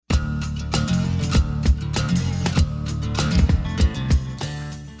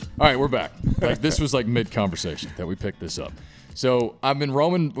All right, we're back. Like, this was like mid-conversation that we picked this up. So I'm in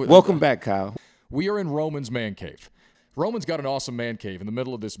Roman. Welcome back, Kyle. We are in Roman's man cave. Roman's got an awesome man cave in the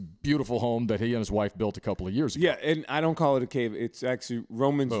middle of this beautiful home that he and his wife built a couple of years ago. Yeah, and I don't call it a cave. It's actually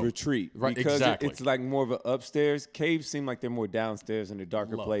Roman's retreat. Right, because exactly. it's like more of an upstairs. Caves seem like they're more downstairs in a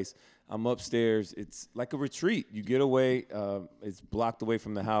darker place. I'm upstairs. It's like a retreat. You get away. It's blocked away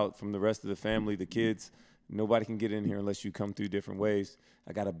from the house, from the rest of the family, the kids. Nobody can get in here unless you come through different ways.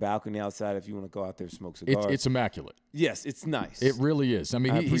 I got a balcony outside if you want to go out there and smoke cigars. It's immaculate. Yes, it's nice. It really is. I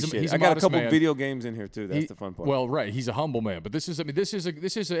mean, he's I got a couple man. video games in here too. That's the fun part. Well, right. He's a humble man, but this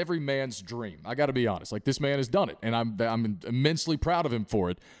is every man's dream. I got to be honest. Like, this man has done it, and I'm immensely proud of him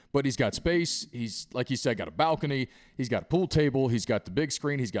for it. But he's got space. He's, like he said, got a balcony. He's got a pool table. He's got the big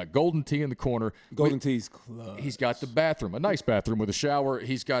screen. He's got Golden Tee in the corner. Golden Tea's club. He's got the bathroom, a nice bathroom with a shower.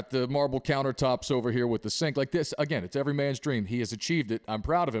 He's got the marble countertops over here with the sink. Like this, again, it's every man's dream. He has achieved it. I'm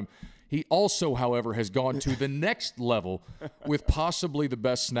proud of him. He also, however, has gone to the next level with possibly the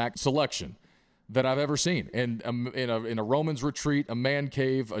best snack selection that I've ever seen. And in a Roman's retreat, a man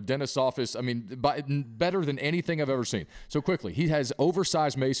cave, a dentist's office. I mean, better than anything I've ever seen. So quickly, he has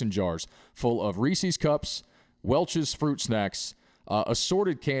oversized mason jars full of Reese's Cups, Welch's fruit snacks,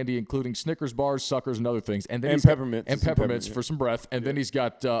 assorted candy, including Snickers bars, suckers, and other things, and then peppermints for some breath. And then he's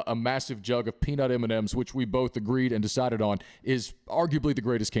got a massive jug of peanut M&Ms, which we both agreed and decided on is arguably the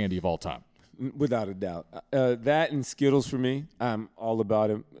greatest candy of all time. Without a doubt. That and Skittles for me, I'm all about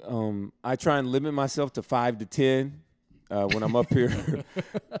it. I try and limit myself to 5 to 10 when I'm up here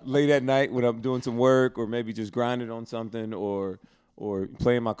late at night when I'm doing some work or maybe just grinding on something or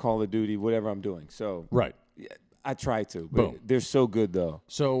playing my Call of Duty, whatever I'm doing. So right. I try to, but they're so good though.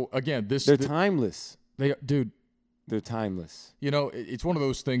 So again, they're timeless. They're timeless. You know, it's one of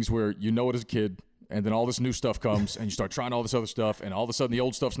those things where you know it as a kid, and then all this new stuff comes, and you start trying all this other stuff, and all of a sudden the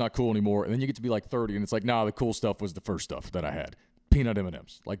old stuff's not cool anymore, and then you get to be like 30, and it's like, nah, the cool stuff was the first stuff that I had. Peanut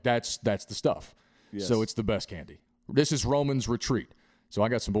M&Ms. Like, that's the stuff. Yes. So it's the best candy. This is Roman's retreat. So I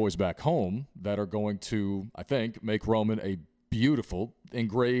got some boys back home that are going to, I think, make Roman a beautiful,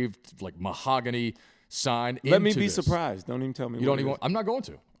 engraved, like mahogany sign. Let me be surprised. Don't even tell me. You don't even. I'm not going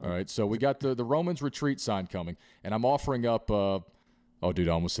to. All right. So we got the Roman's retreat sign coming, and I'm offering up. Oh, dude,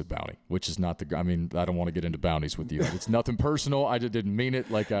 I almost said bounty, which is not the. I mean, I don't want to get into bounties with you. It's nothing personal. I just didn't mean it.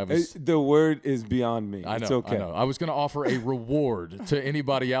 Like I was. The word is beyond me. I know. It's okay. I know. I was going to offer a reward to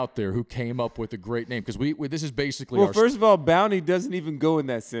anybody out there who came up with a great name because we this is basically. Well, first of all, bounty doesn't even go in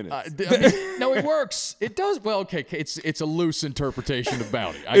that sentence. No, it works. It does. Well, okay. It's a loose interpretation of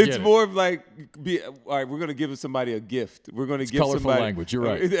bounty. It's more of like, all right, we're going to give somebody a gift. We're going to give colorful somebody language. You're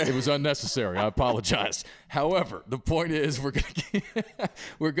right. It was unnecessary. I apologize. However, the point is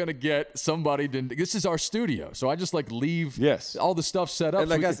we're gonna get somebody to. This is our studio, so I just like leave all the stuff set up. And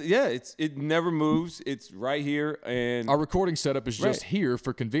like I said, it never moves. It's right here, and our recording setup is just here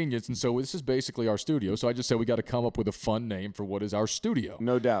for convenience. And so this is basically our studio. So I just said we got to come up with a fun name for what is our studio.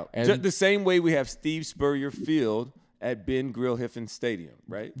 No doubt. And the same way we have Steve Spurrier Field at Ben Grilhiffen Stadium,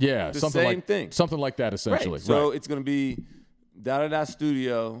 right? Yeah, same thing. Something like that, essentially. Right. So it's gonna be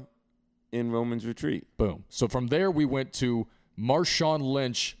studio in Roman's retreat. Boom. So from there we went to Marshawn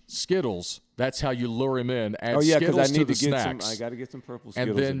Lynch Skittles. That's how you lure him in. Add Skittles to the snacks. I got to get some purple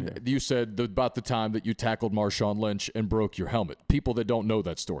Skittles. And then you said about the time that you tackled Marshawn Lynch and broke your helmet. People that don't know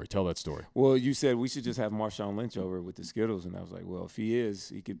that story, tell that story. Well, you said we should just have Marshawn Lynch over with the Skittles, and I was like, well, if he is,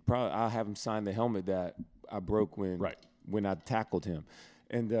 he could probably. I'll have him sign the helmet that I broke when I tackled him.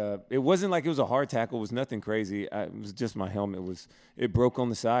 And it wasn't like it was a hard tackle. It was nothing crazy. It was just my helmet. It broke on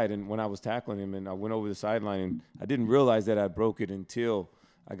the side. And when I was tackling him and I went over the sideline, and I didn't realize that I broke it until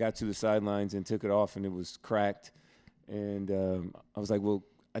I got to the sidelines and took it off, and it was cracked. And I was like, well,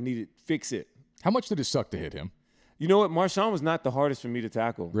 I need to fix it. How much did it suck to hit him? You know what? Marshawn was not the hardest for me to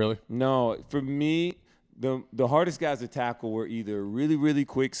tackle. Really? No. For me, the hardest guys to tackle were either really, really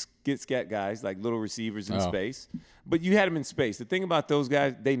quick skit-scat guys, like little receivers in space. But you had them in space. The thing about those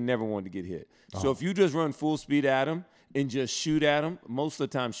guys, they never wanted to get hit. So if you just run full speed at them and just shoot at them, most of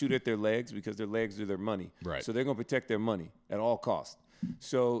the time shoot at their legs because their legs are their money. Right. So they're going to protect their money at all costs.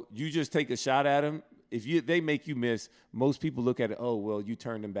 So you just take a shot at them. If they make you miss, most people look at it, oh, well, you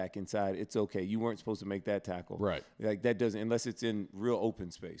turned them back inside. It's okay. You weren't supposed to make that tackle. Right. Like that doesn't, unless it's in real open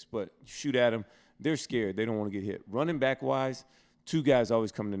space. But shoot at them. They're scared. They don't want to get hit. Running back-wise, two guys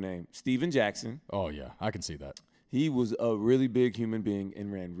always come to name. Steven Jackson. Oh, yeah. I can see that. He was a really big human being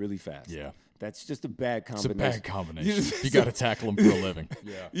and ran really fast. Yeah. That's just a bad combination. It's a bad combination. You got to tackle him for a living.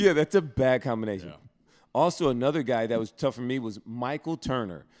 Yeah, that's a bad combination. Yeah. Also, another guy that was tough for me was Michael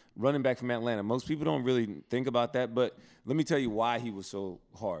Turner, running back from Atlanta. Most people don't really think about that, but let me tell you why he was so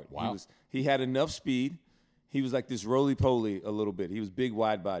hard. Wow. He had enough speed. He was like this roly-poly a little bit. He was big,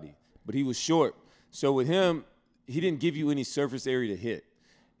 wide body, but he was short. So with him, he didn't give you any surface area to hit.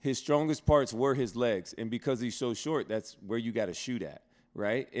 His strongest parts were his legs, and because he's so short, that's where you got to shoot at,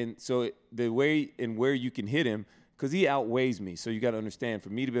 right? And so the way and where you can hit him, because he outweighs me. So you got to understand, for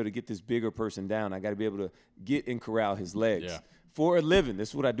me to be able to get this bigger person down, I got to be able to get and corral his legs for a living. This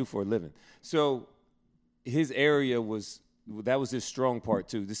is what I do for a living. So his area was his strong part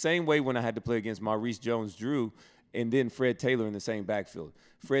too. The same way when I had to play against Maurice Jones-Drew and then Fred Taylor in the same backfield.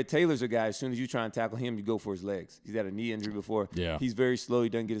 Fred Taylor's a guy, as soon as you try and tackle him, you go for his legs. He's had a knee injury before. Yeah. He's very slow. He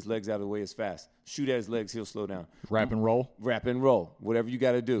doesn't get his legs out of the way as fast. Shoot at his legs, he'll slow down. Wrap and roll? Wrap and roll, whatever you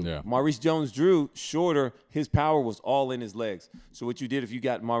got to do. Yeah. Maurice Jones-Drew, shorter, his power was all in his legs. So what you did if you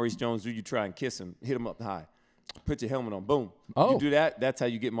got Maurice Jones-Drew, you try and kiss him, hit him up high, put your helmet on, boom. Oh. You do that, that's how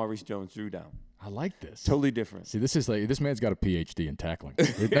you get Maurice Jones-Drew down. I like this. Totally different. See, this man's got a PhD in tackling.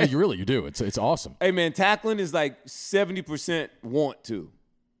 You do. It's awesome. Hey, man, tackling is like 70% want to.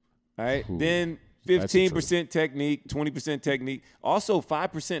 All right? Ooh, then 15% technique, 20% technique. Also,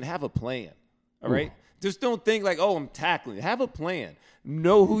 5% have a plan. All right? Just don't think like, oh, I'm tackling. Have a plan.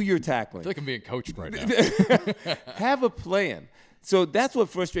 Know who you're tackling. I feel like I'm being coached right now. Have a plan. So that's what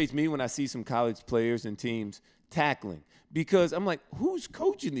frustrates me when I see some college players and teams tackling. Because I'm like, who's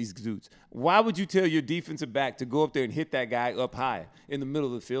coaching these dudes? Why would you tell your defensive back to go up there and hit that guy up high in the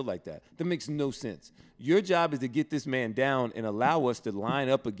middle of the field like that? That makes no sense. Your job is to get this man down and allow us to line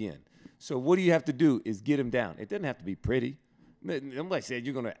up again. So what do you have to do is get him down. It doesn't have to be pretty. Nobody said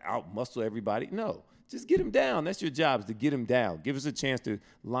you're going to out-muscle everybody. No, just get him down. That's your job, is to get him down. Give us a chance to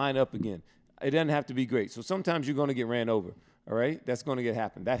line up again. It doesn't have to be great. So sometimes you're going to get ran over, all right? That's going to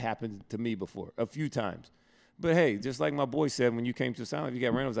happen. That happened to me before a few times. But, hey, just like my boy said when you came to the Silent, you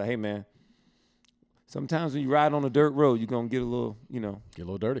got ran over, I was like, hey, man, sometimes when you ride on a dirt road, you're going to get a little, get a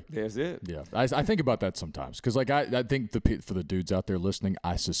little dirty. There's it. Yeah. I think about that sometimes because, like, I think for the dudes out there listening,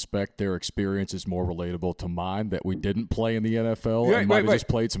 I suspect their experience is more relatable to mine, that we didn't play in the NFL and might have just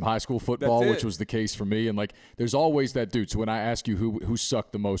played some high school football, which was the case for me. And, like, there's always that dude. So when I ask you who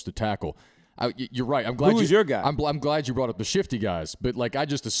sucked the most to tackle, you're right. I'm glad. Who was your guy? I'm glad you brought up the shifty guys, but like I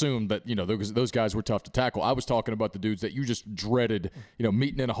just assumed that those guys were tough to tackle. I was talking about the dudes that you just dreaded,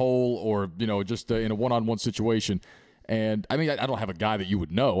 meeting in a hole or just in a one-on-one situation. And I mean, I don't have a guy that you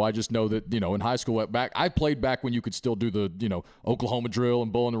would know. I just know that, in high school I played back when you could still do the, Oklahoma drill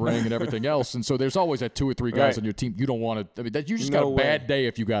and bull in the ring and everything else. And so there's always that 2 or 3 guys on your team you don't want to. I mean, that you just got a bad day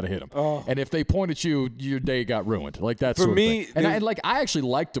if you got to hit them. Oh. And if they point at you, your day got ruined. Like that For sort me, of thing. And I actually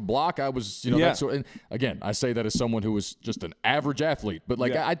like to block. I was, that sort. And again, I say that as someone who was just an average athlete, but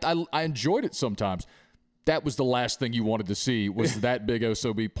I enjoyed it sometimes. That was the last thing you wanted to see, was that big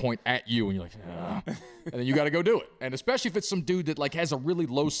SOB point at you, and you're like, ah. And then you got to go do it. And especially if it's some dude that like has a really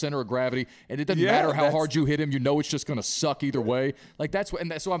low center of gravity, and it doesn't matter how hard you hit him, it's just going to suck either way. Like that's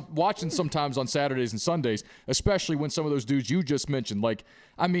what, so I'm watching sometimes on Saturdays and Sundays, especially when some of those dudes you just mentioned, like,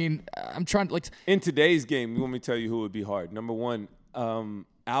 I mean, I'm trying to like. In today's game, you want me to tell you who would be hard? Number one, Alvin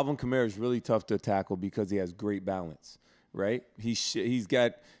Kamara is really tough to tackle because he has great balance, right? He's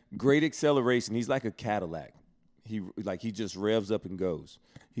got great acceleration. He's like a Cadillac. He just revs up and goes.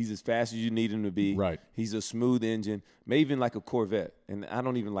 He's as fast as you need him to be. Right. He's a smooth engine, maybe even like a Corvette. And I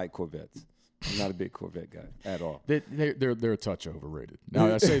don't even like Corvettes. I'm not a big Corvette guy at all. They're a touch overrated.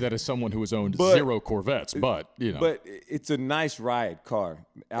 Now I say that as someone who has owned 0 Corvettes, but But it's a nice ride car.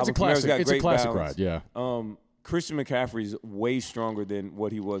 It's a classic. It's a classic ride. Yeah. Christian McCaffrey is way stronger than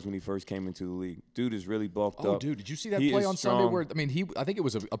what he was when he first came into the league. Dude is really bulked up. Oh, dude, did you see that play on Sunday where, I mean, I think it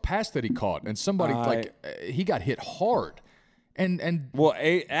was a pass that he caught, and somebody, he got hit hard. Abrams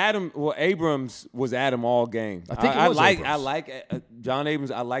was at him all game. I think Abrams. I like John Abrams.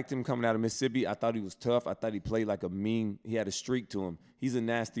 I liked him coming out of Mississippi. I thought he was tough. I thought he played like he had a streak to him. He's a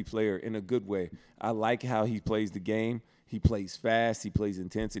nasty player in a good way. I like how he plays the game. He plays fast. He plays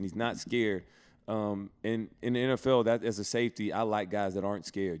intense, and he's not scared. In the NFL, that as a safety, I like guys that aren't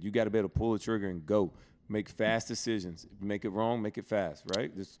scared. You got to be able to pull the trigger and go. Make fast decisions. Make it wrong, make it fast,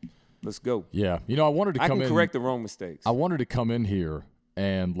 right? Let's go. Yeah. I wanted to come in. I can correct the wrong mistakes. I wanted to come in here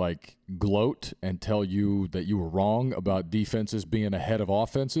and gloat and tell you that you were wrong about defenses being ahead of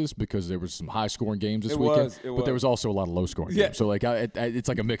offenses because there was some high-scoring games this weekend. But there was also a lot of low-scoring games. So it's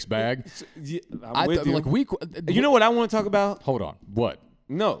like a mixed bag. I'm with you. You know what I want to talk about? Hold on. What?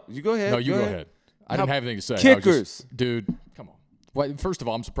 No, you go ahead. No, you go ahead. I didn't have anything to say. Kickers. Dude, come on. Well, first of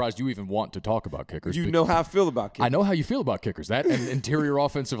all, I'm surprised you even want to talk about kickers. You know how I feel about kickers. I know how you feel about kickers, that and interior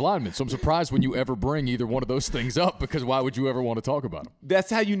offensive linemen. So I'm surprised when you ever bring either one of those things up, because why would you ever want to talk about them? That's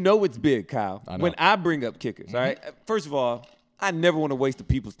how you know it's big, Kyle. I know. When I bring up kickers, all right? First of all, I never want to waste the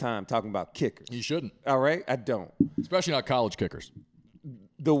people's time talking about kickers. You shouldn't. All right? I don't. Especially not college kickers.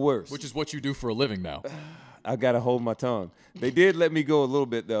 The worst. Which is what you do for a living now. I got to hold my tongue. They did let me go a little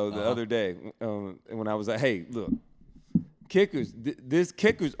bit, though, the other day when I was like, hey, look, kickers,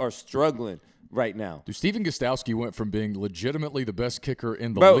 kickers are struggling right now. Dude, Steven Gostkowski went from being legitimately the best kicker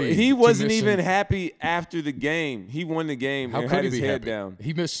in the Bro, league. he wasn't even happy after the game. He won the game and had his head down.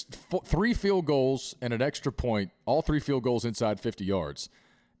 He missed 3 field goals and an extra point, all 3 field goals inside 50 yards.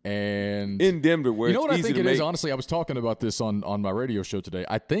 And in Denver, where you know it's what I easy think to it make. is? Honestly, I was talking about this on my radio show today.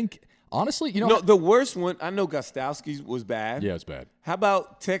 I think, honestly, No, the worst one, I know Gostkowski's was bad. Yeah, it's bad. How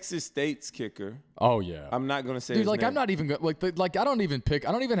about Texas State's kicker? Oh, yeah. I'm not going to say Dude, his like, name. I'm not even like I don't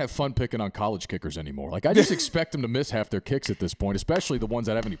even have fun picking on college kickers anymore. Like, I just expect them to miss half their kicks at this point, especially the ones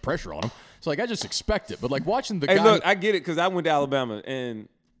that have any pressure on them. So, like, I just expect it. But, like, watching the guy. Hey, look, I get it because I went to Alabama and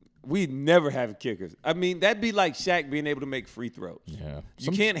we never have kickers. I mean, that'd be like Shaq being able to make free throws. Yeah.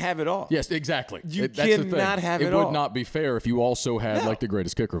 You can't have it all. Yes, exactly. You That's the cannot thing. have it all. It would not be fair if you also had, like, the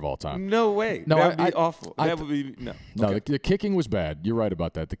greatest kicker of all time. No way. No, that would be awful. That would be no. No, Okay. the kicking was bad. You're right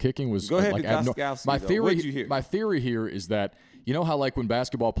about that. The kicking was. Go ahead like, to Gostkowski, my though. theory. What'd you hear? My theory here is that you know how, like, when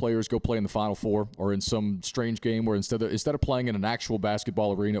basketball players go play in the Final Four or in some strange game where instead of playing in an actual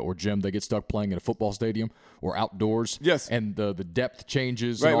basketball arena or gym, they get stuck playing in a football stadium or outdoors. Yes. And the depth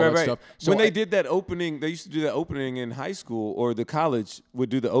changes Right, and all right, that right. stuff. So When they did that opening, they used to do that opening in high school, or the college would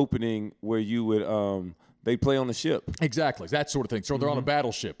do the opening where you would they play on the ship. Exactly, that sort of thing. So they're on a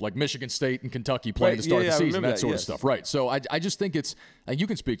battleship, like Michigan State and Kentucky playing to start the I season, remember that sort of yes. stuff. Right. So I just think it's, and you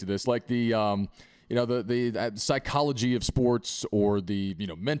can speak to this, like the the psychology of sports or the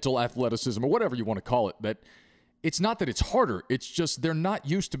mental athleticism or whatever you want to call it. That it's not that it's harder. It's just they're not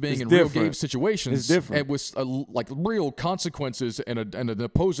used to being in real game situations. It's different. And with like real consequences and an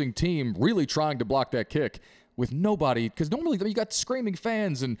opposing team really trying to block that kick. With nobody, because normally you got screaming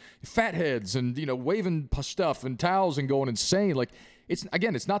fans and fatheads and waving stuff and towels and going insane. Like it's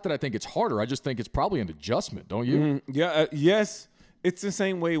not that I think it's harder. I just think it's probably an adjustment, don't you? Yeah. Yes. It's the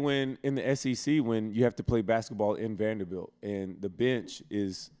same way when in the SEC when you have to play basketball in Vanderbilt and the bench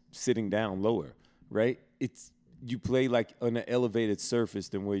is sitting down lower, right? You play like on an elevated surface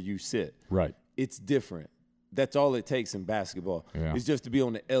than where you sit. Right. It's different. That's all it takes in basketball. Yeah. Is just to be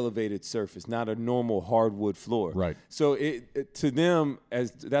on an elevated surface, not a normal hardwood floor. Right. So to them,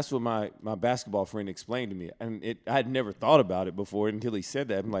 that's what my basketball friend explained to me, and I had never thought about it before until he said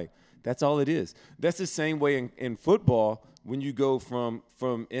that. I'm like, that's all it is. That's the same way in football when you go from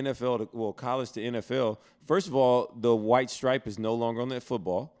NFL to college to NFL. First of all, the white stripe is no longer on that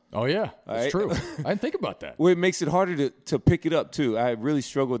football. Oh, yeah. That's right. true. I didn't think about that. Well, it makes it harder to pick it up, too. I really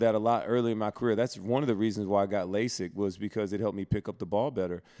struggled with that a lot early in my career. That's one of the reasons why I got LASIK was because it helped me pick up the ball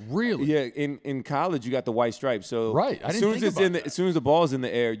better. Really? Yeah. In college, you got the white stripe. So right. I didn't think about that. As soon as the ball's in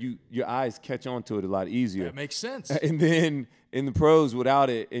the air, your eyes catch on to it a lot easier. That makes sense. And then in the pros, without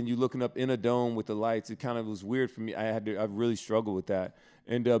it, and you looking up in a dome with the lights, it kind of was weird for me. I really struggled with that.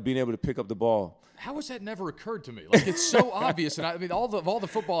 And being able to pick up the ball. How has that never occurred to me? Like, it's so obvious. And I mean, all the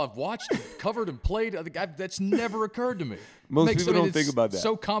football I've watched, covered, and played, that's never occurred to me. Most people don't think about that.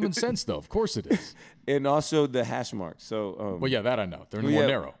 So common sense, though. Of course it is. And also the hash marks. So, well, yeah, that I know. They're more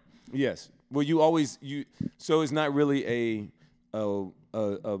narrow. Yes. Well, so it's not really a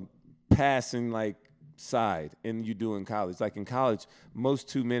passing like side, and you do in college. Like in college, most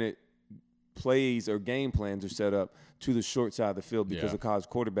 2-minute plays or game plans are set up to the short side of the field because the college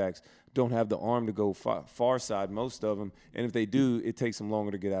quarterbacks don't have the arm to go far side, most of them. And if they do, it takes them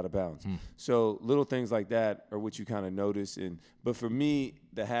longer to get out of bounds. So little things like that are what you kind of notice. But for me,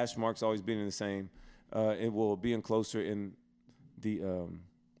 the hash marks always being the same. It will being closer in the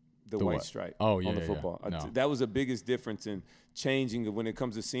white stripe on the football. No. That was the biggest difference in changing when it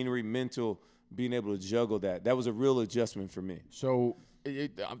comes to scenery, mental, being able to juggle that. That was a real adjustment for me. So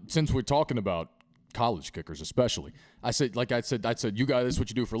since we're talking about college kickers especially, I said, you guys, this is what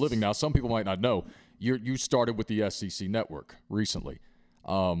you do for a living now. Some people might not know. You started with the SEC network recently.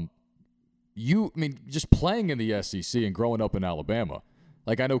 Just playing in the SEC and growing up in Alabama,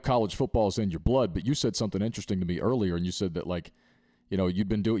 like I know college football is in your blood, but you said something interesting to me earlier, and you said that you'd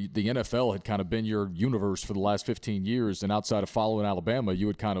been doing the NFL had kind of been your universe for the last 15 years, and outside of following Alabama,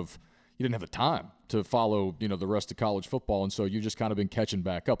 you didn't have the time to follow, the rest of college football, and so you just kind of been catching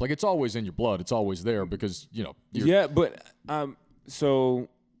back up. Like it's always in your blood, it's always there because but so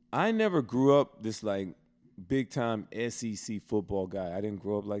I never grew up this like big-time SEC football guy. I didn't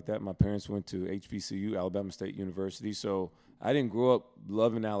grow up like that. My parents went to HBCU, Alabama State University, so I didn't grow up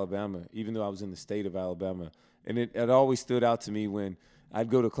loving Alabama, even though I was in the state of Alabama. And it always stood out to me when I'd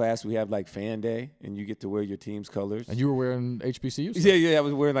go to class. We have like fan day, and you get to wear your team's colors. And you were wearing HBCU stuff? Yeah. I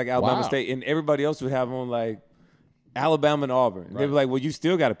was wearing like Alabama State, and everybody else would have on like Alabama and Auburn. Right. They were like, well, you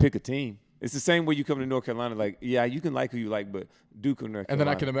still got to pick a team. It's the same way you come to North Carolina. Like, yeah, you can like who you like, but Duke or North Carolina. And then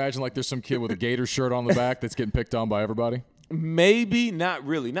I can imagine like there's some kid with a Gator shirt on the back that's getting picked on by everybody. Maybe, not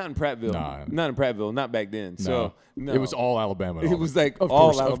really. Not in Prattville. Nah. Not in Prattville. Not back then. No. So no. It was all Alabama. It was like of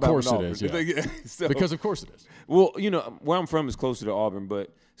all course, Alabama. Of course and it is. Yeah. So, because of course it is. Well, you know, where I'm from is closer to Auburn, but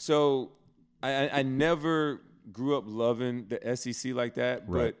so I never grew up loving the SEC like that.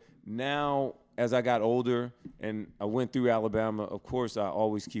 Right. But now, as I got older and I went through Alabama, of course, I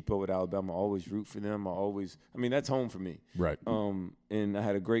always keep up with Alabama. I always root for them. I mean, that's home for me. Right. And I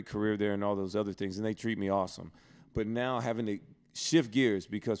had a great career there and all those other things, and they treat me awesome. But now having to shift gears,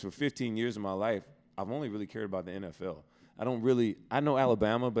 because for 15 years of my life, I've only really cared about the NFL. I know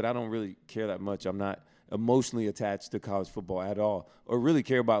Alabama, but I don't really care that much. I'm not emotionally attached to college football at all, or really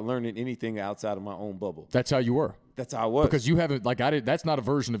care about learning anything outside of my own bubble. That's how you were. That's how I was. Because you haven't, like, I did. That's not a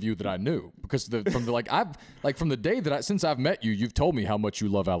version of you that I knew. Because from the day that since I've met you, you've told me how much you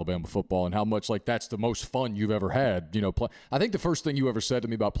love Alabama football and how much like that's the most fun you've ever had. You know, I think the first thing you ever said to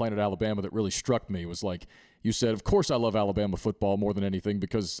me about playing at Alabama that really struck me was like, you said, "Of course I love Alabama football more than anything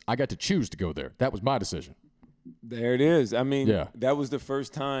because I got to choose to go there. That was my decision." There it is. I mean, yeah. That was the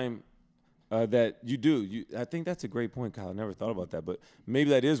first time that you do. I think that's a great point, Kyle. I never thought about that, but maybe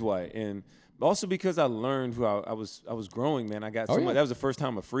that is why. And also because I learned who I was growing, man. I got so much. That was the first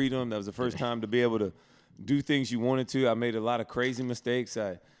time of freedom. That was the first time to be able to do things you wanted to. I made a lot of crazy mistakes.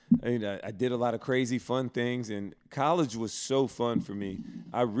 I did a lot of crazy fun things, and college was so fun for me.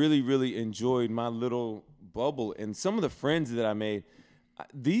 I really, really enjoyed my little bubble, and some of the friends that I made.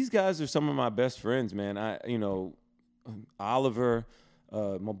 These guys are some of my best friends, man. Oliver,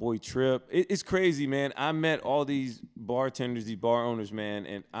 my boy Trip. It's crazy, man. I met all these bartenders, these bar owners, man,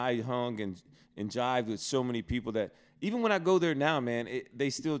 and I hung and jived with so many people that even when I go there now, man, they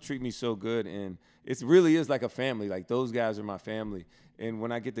still treat me so good, and it really is like a family. Like those guys are my family, and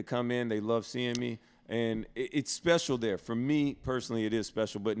when I get to come in, they love seeing me, and it's special there. For me personally, it is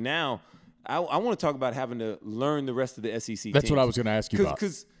special. But now, I want to talk about having to learn the rest of the SEC teams. That's what I was going to ask you about.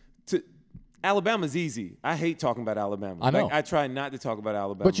 Because Alabama's easy. I hate talking about Alabama. I know. Like, I try not to talk about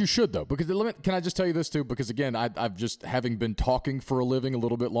Alabama. But you should, though. Because can I just tell you this, too? Because, again, I've just, having been talking for a living a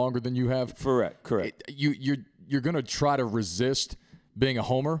little bit longer than you have. Correct. You're going to try to resist being a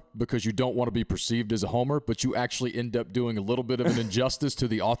homer because you don't want to be perceived as a homer, but you actually end up doing a little bit of an injustice to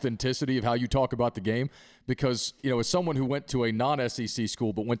the authenticity of how you talk about the game. Because, you know, as someone who went to a non-SEC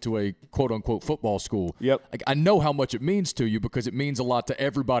school but went to a quote-unquote football school, yep. Like, I know how much it means to you because it means a lot to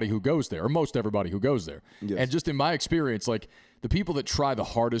everybody who goes there, or most everybody who goes there. Yes. And just in my experience, like, the people that try the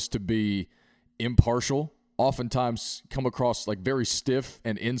hardest to be impartial oftentimes come across like very stiff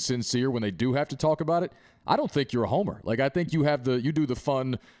and insincere when they do have to talk about it. I don't think you're a homer. Like, I think you do the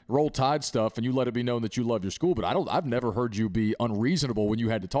fun Roll Tide stuff and you let it be known that you love your school, but I've never heard you be unreasonable when you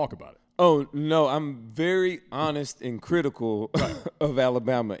had to talk about it. Oh, no, I'm very honest and critical of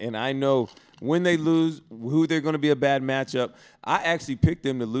Alabama, and I know when they lose, who they're going to be a bad matchup. I actually picked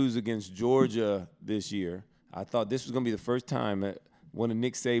them to lose against Georgia this year. I thought this was going to be the first time that one of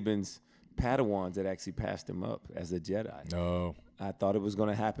Nick Saban's Padawans that actually passed him up as a Jedi. No. I thought it was going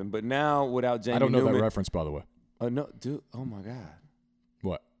to happen. But now, without Jamie I don't know Newman, that reference, by the way. Oh, no, dude. Oh, my God.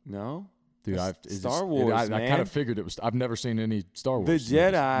 What? No? Dude, Star Wars, I man. kind of figured it was. I've never seen any Star Wars. The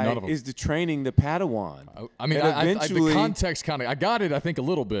Jedi is the training the Padawan. I mean, the context kind of. I got it. I think a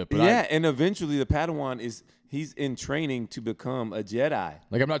little bit, but and eventually the Padawan he's in training to become a Jedi.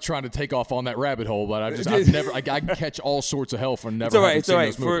 Like, I'm not trying to take off on that rabbit hole, but I've never. I can catch all sorts of hell for never. It's all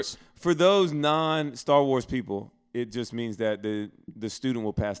right. For those non-Star Wars people, it just means that the student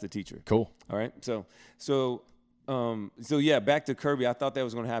will pass the teacher. Cool. All right. So yeah, back to Kirby. I thought that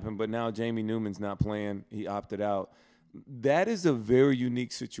was going to happen, but now Jamie Newman's not playing. He opted out. That is a very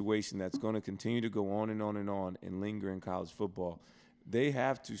unique situation that's going to continue to go on and on and on and linger in college football. They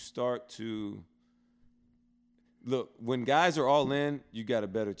have to start to look, when guys are all in, you got a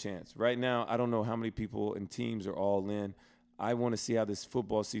better chance. Right now, I don't know how many people and teams are all in. I want to see how this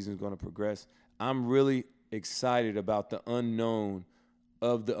football season is going to progress. I'm really excited about the unknown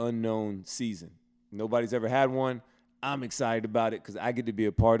of the unknown season. Nobody's ever had one. I'm excited about it because I get to be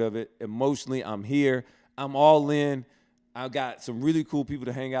a part of it. Emotionally, I'm here. I'm all in. I've got some really cool people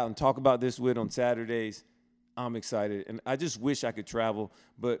to hang out and talk about this with on Saturdays. I'm excited, and I just wish I could travel,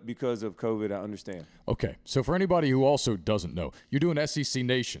 but because of COVID, I understand. Okay, so for anybody who also doesn't know, you're doing SEC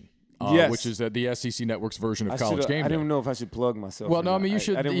Nation. Yes. Which is the SEC Network's version of College Game Day. I didn't know if I should plug myself. Well, no, I mean, you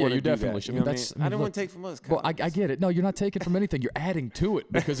should. I didn't you definitely should. I didn't want to take from us. Well, I get it. No, you're not taking from anything. You're adding to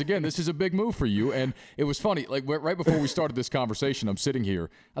it because, again, this is a big move for you. And it was funny. Like, right before we started this conversation, I'm sitting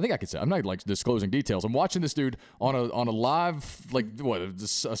here. I think I could say, I'm not, like, disclosing details. I'm watching this dude on a live, like, a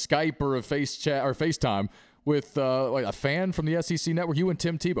Skype or a face chat or FaceTime with a fan from the SEC Network, you and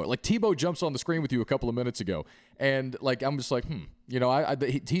Tim Tebow. Like, Tebow jumps on the screen with you a couple of minutes ago. And, like, I'm just like, You know,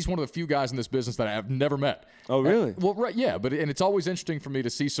 he's one of the few guys in this business that I've never met. Oh, really? Well, right, yeah. And it's always interesting for me to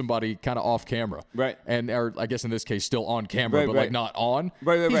see somebody kind of off camera. Right. Or I guess in this case, still on camera, but like not on.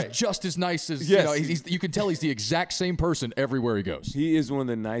 Right. He's just as nice as, you know, you can tell he's the exact same person everywhere he goes. He is one of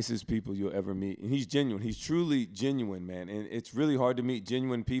the nicest people you'll ever meet. And he's genuine. He's truly genuine, man. And it's really hard to meet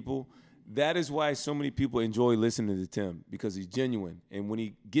genuine people. That is why so many people enjoy listening to Tim, because he's genuine. And when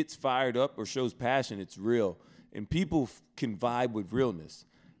he gets fired up or shows passion, it's real. And people can vibe with realness.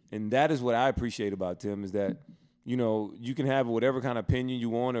 And that is what I appreciate about Tim, is that, you know, you can have whatever kind of opinion you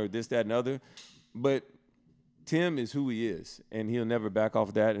want or this, that, and other, but Tim is who he is, and he'll never back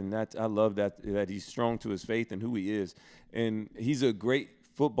off that. And I love that he's strong to his faith and who he is. And he's a great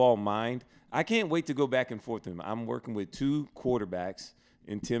football mind. I can't wait to go back and forth with him. I'm working with two quarterbacks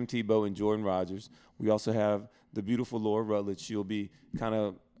in Tim Tebow and Jordan Rodgers. We also have the beautiful Laura Rutledge. She'll be kind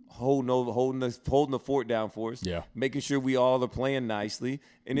of holding the fort down for us, making sure we all are playing nicely,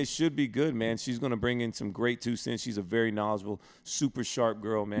 and it should be good, man. She's going to bring in some great 2 cents. She's a very knowledgeable, super sharp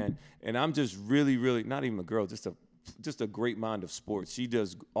girl, man, and I'm just really, really not even a girl, just a great mind of sports. She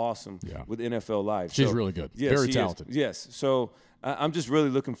does awesome with NFL Live. She's really good, very talented. Yes, so I'm just really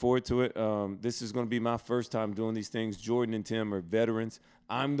looking forward to it. This is going to be my first time doing these things. Jordan and Tim are veterans.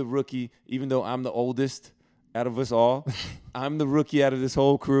 I'm the rookie, even though I'm the oldest out of us all. I'm the rookie out of this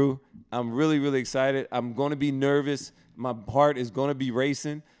whole crew. I'm really, really excited. I'm going to be nervous. My heart is going to be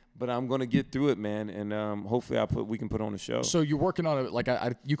racing, but I'm going to get through it, man. And hopefully we can put on a show. So you're working on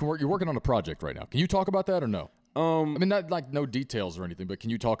you're working on a project right now. Can you talk about that or no? I mean, not like no details or anything, but can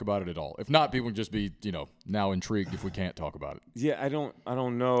you talk about it at all? If not, people can just be, you know, now intrigued if we can't talk about it. Yeah, I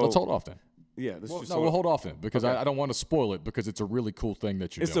don't know. Let's hold off then. Yeah, we'll hold off then because I don't want to spoil it because it's a really cool thing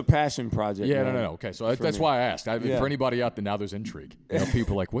that you're doing. It's a passion project. Yeah, man, no. Okay, so that's why I asked. For anybody out there, now there's intrigue. You know,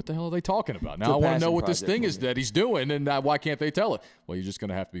 people are like, what the hell are they talking about? Now I want to know what this thing is that he's doing, and why can't they tell it? Well, you're just going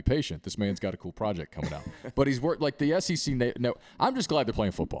to have to be patient. This man's got a cool project coming out. But he's worked like the SEC. No, I'm just glad they're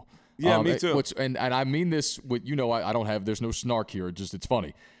playing football. Yeah, me too. And I mean this with, you know, I don't have, there's no snark here. It's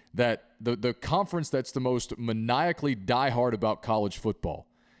funny that the conference that's the most maniacally diehard about college football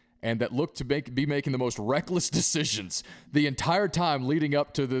and that looked to be making the most reckless decisions the entire time leading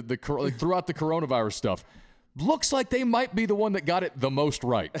up to throughout the coronavirus stuff, looks like they might be the one that got it the most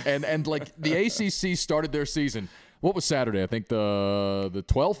right. And like the ACC started their season. What was Saturday? I think the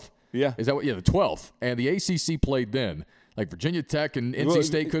 12th. Yeah. Is that what? Yeah, the 12th. And the ACC played then. Like Virginia Tech and NC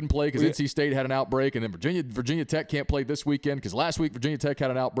State couldn't play because NC State had an outbreak, and then Virginia Tech can't play this weekend because last week Virginia Tech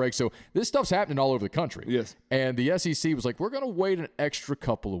had an outbreak. So this stuff's happening all over the country. Yes. And the SEC was like, we're going to wait an extra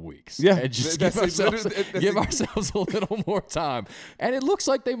couple of weeks. Yeah. And just give ourselves a little more time. And it looks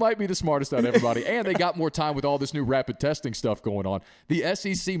like they might be the smartest out of everybody. And they got more time with all this new rapid testing stuff going on. The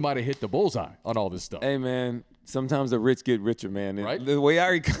SEC might have hit the bullseye on all this stuff. Hey, man. Sometimes the rich get richer, man. And right? The way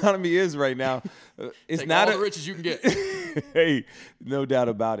our economy is right now, it's Take not all the rich as you can get. Hey, no doubt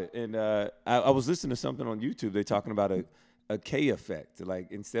about it. And I was listening to something on YouTube. They're talking about a K effect.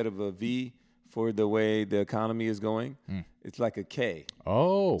 Like instead of a V for the way the economy is going, it's like a K.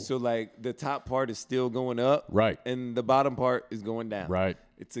 Oh. So like the top part is still going up. Right. And the bottom part is going down. Right.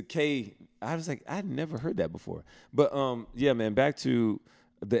 It's a K. I was like, I'd never heard that before. But, yeah, man, back to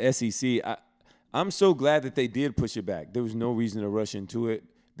the SEC. I'm so glad that they did push it back. There was no reason to rush into it.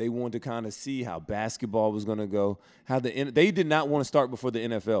 They wanted to kind of see how basketball was going to go. They did not want to start before the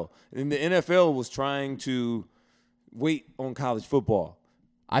NFL. And the NFL was trying to wait on college football.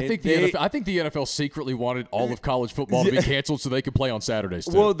 I think the NFL secretly wanted all of college football to be canceled so they could play on Saturdays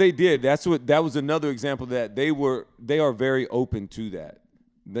too. Well, they did. That was another example that they are very open to that.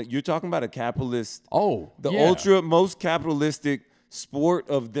 You're talking about a capitalist. Ultra most capitalistic sport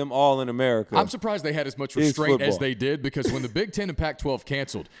of them all in America. I'm surprised they had as much restraint as they did, because when the Big Ten and Pac-12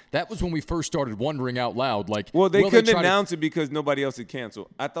 canceled, that was when we first started wondering out loud, like, well, they couldn't announce it because nobody else had canceled.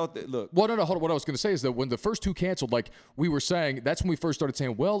 I thought that, look. Well, no, hold on. What I was going to say is that when the first two canceled, like we were saying, that's when we first started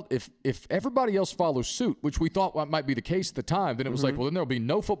saying, well, if everybody else follows suit, which we thought might be the case at the time, then it was like, well, then there'll be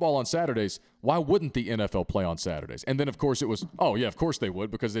no football on Saturdays. why wouldn't the NFL play on Saturdays? And then, of course, it was, oh, yeah, of course they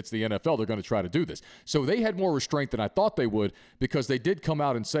would, because it's the NFL. They're going to try to do this. So they had more restraint than I thought they would, because they did come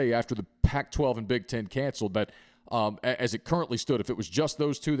out and say after the Pac-12 and Big Ten canceled that as it currently stood, if it was just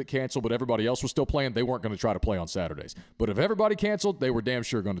those two that canceled but everybody else was still playing, they weren't going to try to play on Saturdays. But if everybody canceled, they were damn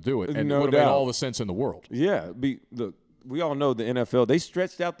sure going to do it. And it would have made all the sense in the world. Yeah. Look, we all know the NFL, they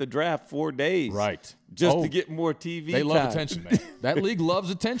stretched out the draft 4 days. Right. Just to get more TV They time. love attention, man. That league loves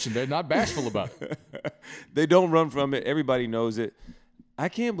attention. They're not bashful about it. They don't run from it. Everybody knows it. I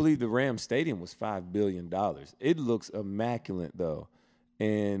can't believe the Rams Stadium was $5 billion. It looks immaculate, though,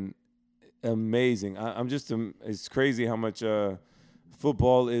 and amazing. I'm just it's crazy how much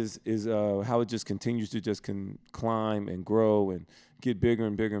football is how it just continues to just climb and grow and get bigger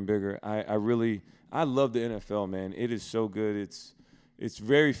and bigger and bigger. I love the NFL, man. It is so good. It's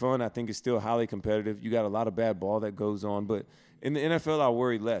very fun. I think it's still highly competitive. You got a lot of bad ball that goes on, but in the NFL, I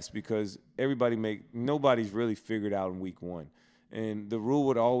worry less because nobody's really figured out in week 1. And the rule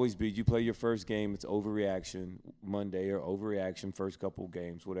would always be you play your first game, it's overreaction Monday or overreaction first couple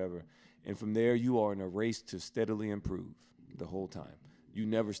games, whatever. And from there, you are in a race to steadily improve the whole time. You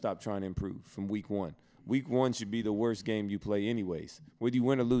never stop trying to improve from week 1. Week 1 should be the worst game you play anyways. Whether you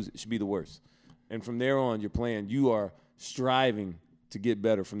win or lose, it should be the worst. And from there on, you are striving to get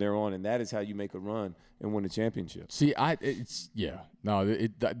better from there on, and that is how you make a run and win a championship. See, the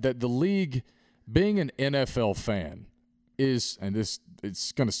league, being an NFL fan is, and it's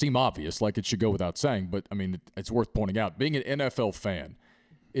going to seem obvious, like it should go without saying, but I mean, it's worth pointing out. Being an NFL fan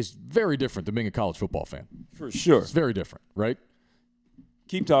is very different than being a college football fan. For sure. It's very different, right?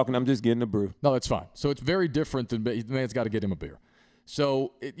 Keep talking. I'm just getting a brew. No, that's fine. So it's very different than the man's got to get him a beer.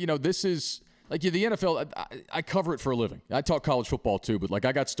 So, this is – like the NFL, I cover it for a living. I talk college football too, but like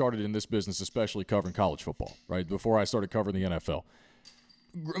I got started in this business especially covering college football, right, before I started covering the NFL.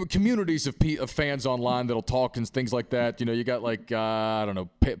 Communities of fans online that'll talk and things like that. You got like, I don't know,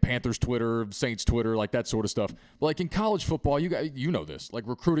 Panthers Twitter, Saints Twitter, like that sort of stuff. But like in college football, you know this, like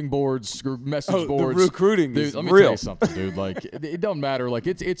recruiting boards, message boards. The recruiting is let me real. tell you something, dude. Like it doesn't matter. Like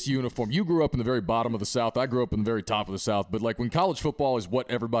it's uniform. You grew up in the very bottom of the South. I grew up in the very top of the South. But like when college football is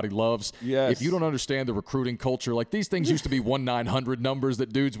what everybody loves, yes. If you don't understand the recruiting culture, like these things used to be 1-900 numbers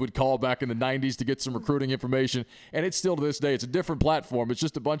that dudes would call back in the 90s to get some recruiting information. And it's still to this day, it's a different platform. It's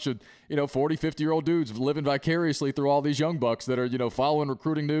just a bunch of 40, 50-year-old dudes living vicariously through all these young bucks that are, following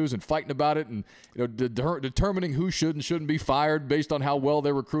recruiting news and fighting about it and, determining who should and shouldn't be fired based on how well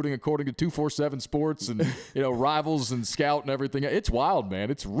they're recruiting according to 247 Sports and, Rivals and Scout and everything. It's wild,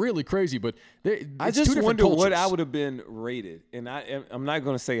 man. It's really crazy. But I just wonder what I would have been rated. And I'm not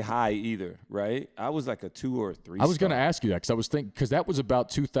going to say high either, right? I was like a 2 or 3 I was going to ask you that because I was thinking, because that was about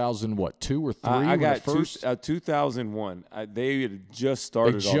 2002 or 3. I got 2001. They had just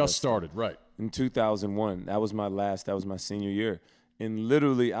started. Right. In 2001. That was my senior year. And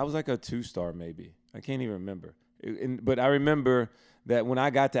literally, I was like a 2-star maybe. I can't even remember. But I remember that when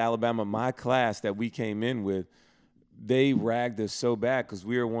I got to Alabama, my class that we came in with, they ragged us so bad because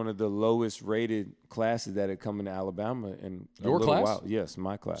we were one of the lowest rated classes that had come into Alabama in Your class? While. Yes,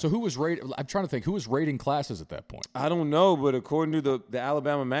 my class. So who was rating? I'm trying to think. Who was rating classes at that point? I don't know, but according to the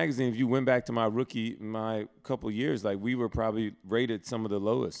Alabama magazine, if you went back to my couple years, like we were probably rated some of the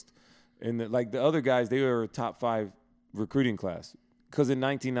lowest. And the other guys, they were a top 5 recruiting class because in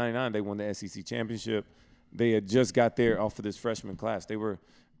 1999 they won the SEC championship. They had just got there off of this freshman class. They were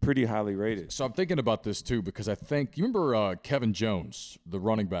pretty highly rated. So I'm thinking about this too because I think you remember Kevin Jones, the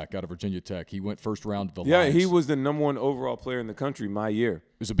running back out of Virginia Tech. He went first round to the Lions. Yeah, he was the #1 overall player in the country my year.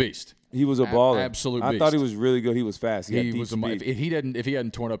 He was a beast. He was a baller. Absolute beast. I thought he was really good. He was fast. He was speed. If he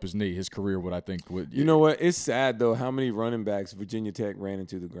hadn't torn up his knee, his career would, I think, would. You know what? It's sad though how many running backs Virginia Tech ran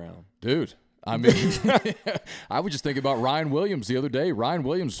into the ground. Dude. I mean, I was just thinking about Ryan Williams the other day. Ryan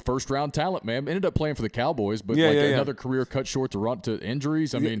Williams, first-round talent, man. Ended up playing for the Cowboys, but another career cut short to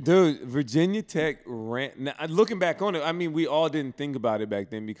injuries. I mean, dude, Virginia Tech ran. Now, looking back on it, I mean, we all didn't think about it back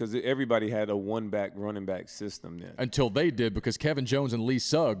then because everybody had a one-back running back system then. Until they did, because Kevin Jones and Lee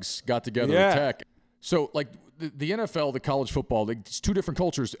Suggs got together at Tech. So, like the NFL, the college football, it's two different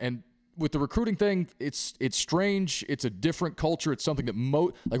cultures, and with the recruiting thing, it's strange. It's a different culture. It's something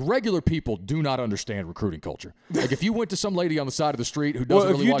that regular people do not understand recruiting culture. Like if you went to some lady on the side of the street who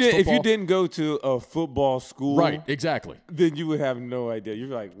doesn't really watch football. If you didn't go to a football school. Right, exactly. Then you would have no idea. You're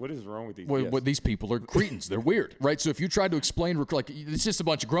like, what is wrong with these people? These people are cretins. They're weird, right? So if you tried to explain, like it's just a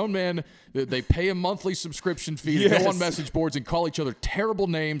bunch of grown men. They pay a monthly subscription fee to go on message boards and call each other terrible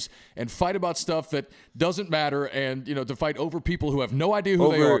names and fight about stuff that doesn't matter and, to fight over people who have no idea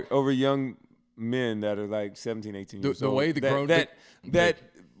who they are. Over young men that are like 17, 18 years old. The way the grown that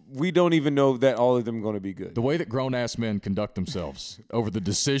we don't even know that all of them are going to be good. The way that grown-ass men conduct themselves over the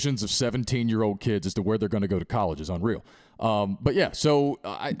decisions of 17-year-old kids as to where they're going to go to college is unreal. But yeah, so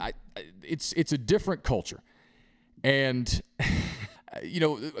it's a different culture. And,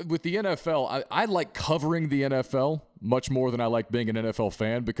 with the NFL, I like covering the NFL much more than I like being an NFL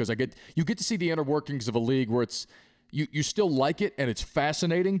fan, because you get to see the inner workings of a league where it's you still like it and it's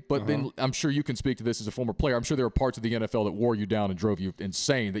fascinating, but then I'm sure you can speak to this as a former player. I'm sure there are parts of the NFL that wore you down and drove you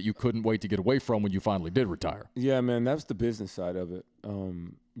insane that you couldn't wait to get away from when you finally did retire. Yeah, man, that's the business side of it.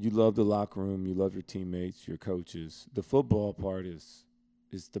 You love the locker room, you love your teammates, your coaches. The football part is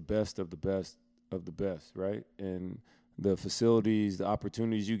the best of the best of the best, right? And the facilities, the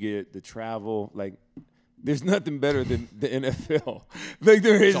opportunities you get, the travel, like there's nothing better than the NFL. Like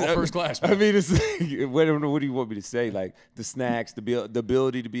there is, it's all first class, man. I mean, it's what do you want me to say? Like the snacks, the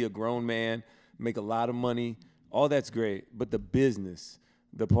ability to be a grown man, make a lot of money, all that's great. But the business,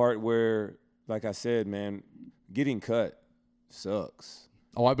 the part where, like I said, man, getting cut sucks.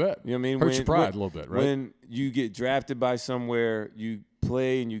 Oh, I bet. You know what I mean? Hurts your pride a little bit, right? When you get drafted by somewhere, you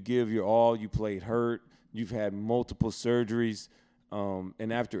play and you give your all. You played hurt. You've had multiple surgeries.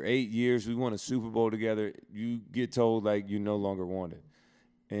 And after 8 years, we won a Super Bowl together. You get told, like, you no longer want it.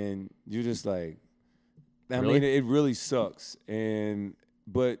 And you're just like, I mean, it really sucks.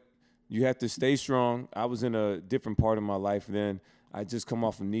 But you have to stay strong. I was in a different part of my life then. I just come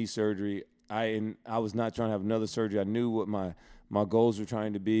off of knee surgery. I was not trying to have another surgery. I knew what my goals were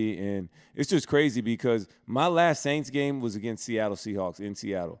trying to be. And it's just crazy because my last Saints game was against Seattle Seahawks in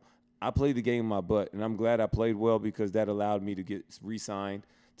Seattle. I played the game in my butt, and I'm glad I played well because that allowed me to get re-signed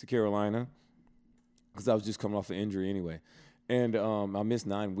to Carolina because I was just coming off an injury anyway. And I missed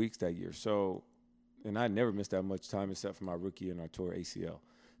 9 weeks that year. So, and I never missed that much time except for my rookie and our tore ACL.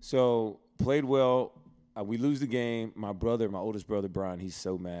 So, played well. We lose the game. My oldest brother, Brian, he's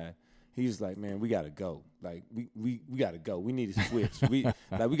so mad. He's like, man, we got to go. Like, we got to go. We need to switch. we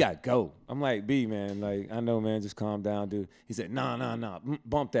got to go. I'm like, B, man, like, I know, man, just calm down, dude. He said, nah,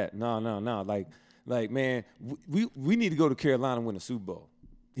 bump that. No. Like, man, we need to go to Carolina and win a Super Bowl.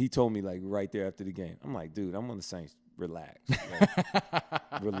 He told me, like, right there after the game. I'm like, dude, I'm on the Saints. Relax.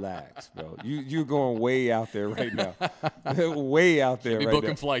 Relax, bro. You're going way out there right now. Way out there right now.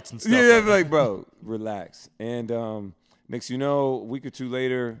 Booking flights and stuff. Yeah, like, bro, relax. And next you know, a week or two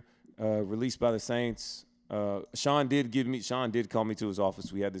later, released by the Saints. Sean did call me to his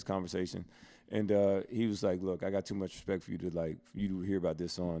office. We had this conversation, and he was like, "Look, I got too much respect for you to hear about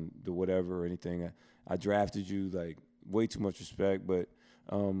this on the whatever or anything. I drafted you, like, way too much respect, but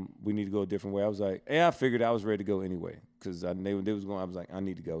we need to go a different way." I was like, "Yeah, I figured I was ready to go anyway because they was going. I was like, I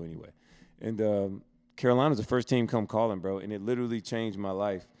need to go anyway." And Carolina's the first team come calling, bro, and it literally changed my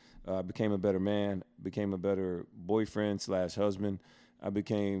life. I became a better man, became a better boyfriend / husband.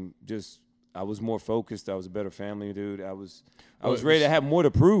 I was more focused. I was a better family dude. I was ready to have more to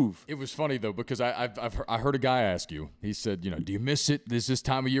prove. It was funny though because I heard a guy ask you. He said, do you miss it? This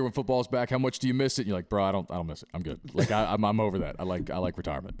time of year when football's back. How much do you miss it? And you're like, bro, I don't miss it. I'm good. Like I'm over that. I like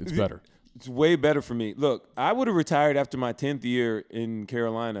retirement. It's better. It's way better for me. Look, I would have retired after my 10th year in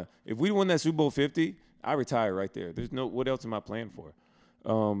Carolina. If we won that Super Bowl 50, I retire right there. What else am I playing for?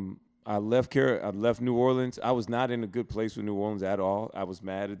 I left New Orleans. I was not in a good place with New Orleans at all. I was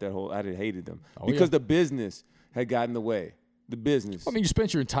mad at I hated them because the business had gotten in the way. The business. I mean, you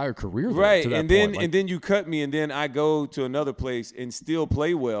spent your entire career there, right, to that and then point. and then you cut me, and then I go to another place and still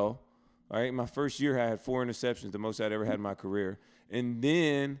play well. All right, my first year I had 4 interceptions, the most I'd ever had in my career, and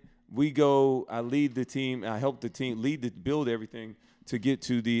then we go. I lead the team. I help the team build everything to get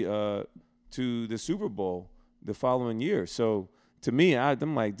to the Super Bowl the following year. So. To me,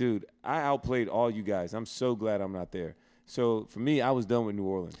 I'm like, dude, I outplayed all you guys. I'm so glad I'm not there. So for me, I was done with New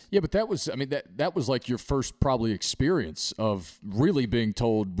Orleans. Yeah, but that was like your first probably experience of really being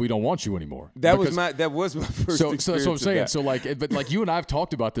told we don't want you anymore. That was my first experience. So that's what I'm saying. So but you and I have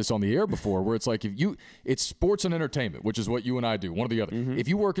talked about this on the air before, where it's like it's sports and entertainment, which is what you and I do, one or the other. Mm-hmm. If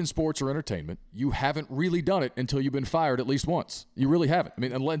you work in sports or entertainment, you haven't really done it until you've been fired at least once. You really haven't. I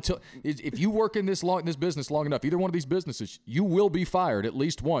mean, if you work in this business long enough, either one of these businesses, you will be fired at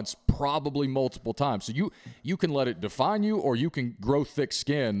least once, probably multiple times. So you can let it define you, or you can grow thick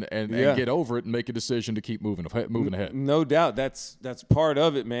skin and get over it and make a decision to keep moving ahead. No doubt, that's part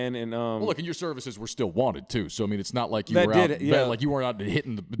of it, man. And well, look, and your services were still wanted too. So I mean, it's not like you were out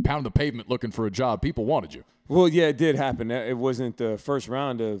pounding the pavement looking for a job. People wanted you. Well, yeah, it did happen. It wasn't the first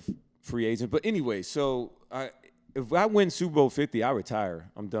round of free agents, but anyway. So if I win Super Bowl 50, I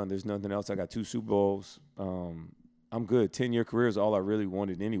retire. I'm done. There's nothing else. I got 2 Super Bowls. I'm good. 10-year career is all I really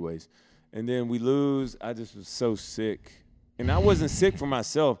wanted, anyways. And then we lose. I just was so sick. And I wasn't sick for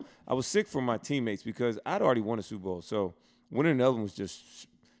myself. I was sick for my teammates because I'd already won a Super Bowl. So winning another one was just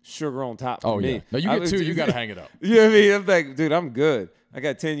sugar on top for me. Yeah. Now, you get two, you got to hang it up. You know what I mean? I'm like, dude, I'm good. I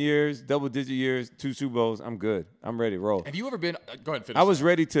got 10 years, double-digit years, 2 Super Bowls. I'm good. I'm ready to roll. Have you ever been – go ahead and finish. I was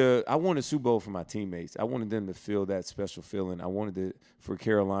ready to – I wanted a Super Bowl for my teammates. I wanted them to feel that special feeling. I wanted it for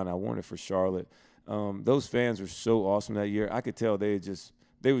Carolina. I wanted it for Charlotte. Those fans were so awesome that year. I could tell they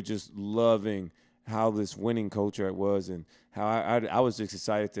were just loving how this winning culture was and how I was just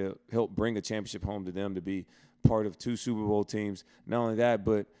excited to help bring a championship home to them, to be part of 2 Super Bowl teams. Not only that,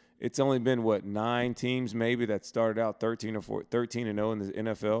 but – it's only been, 9 teams maybe that started out 13-0 in the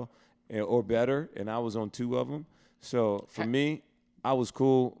NFL or better, and I was on 2 of them. So for me, I was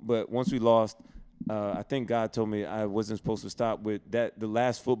cool. But once we lost, I think God told me I wasn't supposed to stop with that. The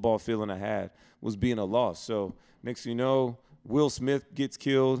last football feeling I had was being a loss. So next thing you know, Will Smith gets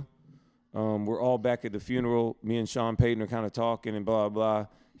killed. We're all back at the funeral. Me and Sean Payton are kind of talking and blah, blah.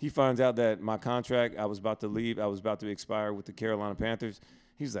 He finds out that my contract, I was about to leave. I was about to expire with the Carolina Panthers.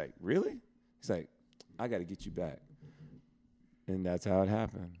 He's like, really? He's like, I got to get you back. And that's how it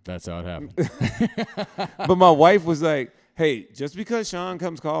happened. That's how it happened. But my wife was like, hey, just because Sean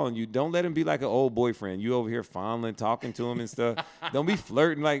comes calling you, don't let him be like an old boyfriend. You over here fondling, talking to him and stuff. Don't be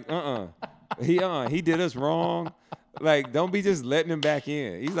flirting like, he did us wrong. Like, don't be just letting him back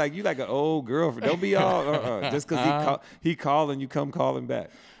in. He's like, you like an old girlfriend. Don't be all, just because he calling, you come calling back.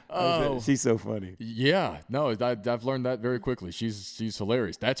 Oh, she's so funny. Yeah, no, I've learned that very quickly. She's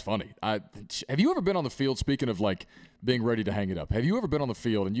hilarious. That's funny. Have you ever been on the field? Speaking of like being ready to hang it up, have you ever been on the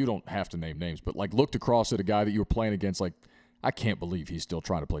field and you don't have to name names, but like looked across at a guy that you were playing against, like I can't believe he's still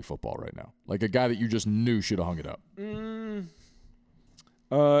trying to play football right now, like a guy that you just knew should have hung it up?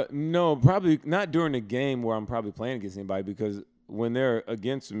 No, probably not during the game where I'm probably playing against anybody, because when they're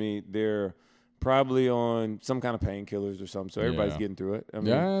against me, they're probably on some kind of painkillers or something, so everybody's getting through it. I mean,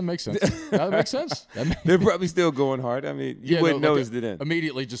 yeah, that makes sense. That makes sense. They're probably still going hard. I mean, you wouldn't notice it then.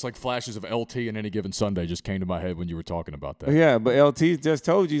 Immediately, just like flashes of LT in Any Given Sunday just came to my head when you were talking about that. Yeah, but LT just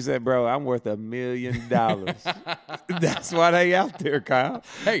told you, said, bro, I'm worth $1 million. That's why they out there, Kyle.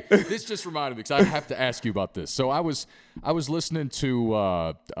 Hey, this just reminded me, because I have to ask you about this. So I was listening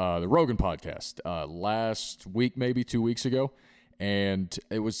to the Rogan podcast last week, maybe 2 weeks ago. And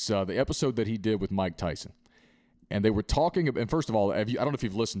it was the episode that he did with Mike Tyson. And they were talking – and first of all, I don't know if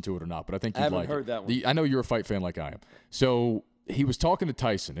you've listened to it or not, but I think you'd like it. I haven't heard that one. I know you're a fight fan like I am. So he was talking to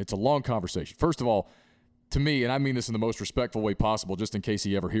Tyson. It's a long conversation. First of all, to me, and I mean this in the most respectful way possible, just in case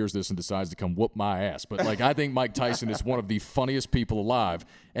he ever hears this and decides to come whoop my ass, but like I think Mike Tyson is one of the funniest people alive,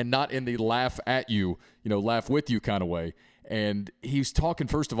 and not in the laugh at you, laugh with you kind of way. And he's talking,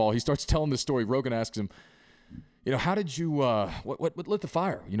 first of all, he starts telling this story. Rogan asks him, how did you what lit the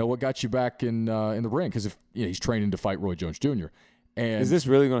fire? What got you back in the ring? Because if he's training to fight Roy Jones Jr. And is this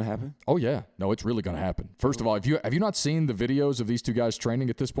really going to happen? Oh yeah, no, it's really going to happen. First of all, have you not seen the videos of these two guys training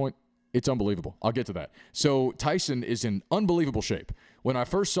at this point? It's unbelievable. I'll get to that. So Tyson is in unbelievable shape. When I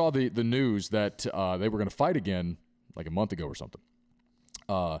first saw the news that they were going to fight again, like a month ago or something,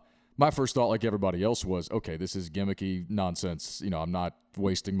 my first thought, like everybody else, was, okay, this is gimmicky nonsense. I'm not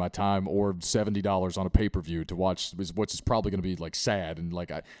wasting my time or $70 on a pay-per-view to watch what's probably going to be like sad, and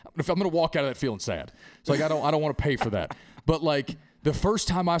like I'm going to walk out of that feeling sad. So like I don't want to pay for that. But like the first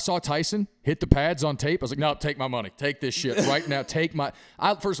time I saw Tyson hit the pads on tape, I was like, no, take my money. Take this shit right now.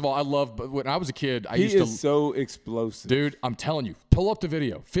 First of all, I love, when I was a kid, he is so explosive. Dude, I'm telling you, pull up the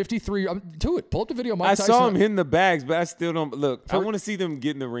video. 53, do it. Pull up the video. Mike Tyson. Saw him hitting the bags, but I still don't, look, I want to see them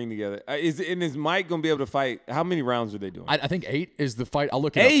get in the ring together. Is Mike going to be able to fight? How many rounds are they doing? I think 8 is the fight. I'll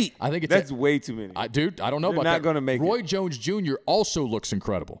look it 8? up. I think that's way too many. Dude, I don't know They're about that. not going to make Roy Jones Jr. also looks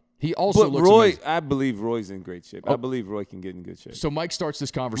incredible. He also looks Roy, amazing. I believe Roy's in great shape. I believe Roy can get in good shape. So Mike starts this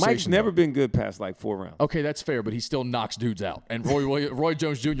conversation. Mike's never been good past like 4 rounds. Okay, that's fair, but he still knocks dudes out. And Roy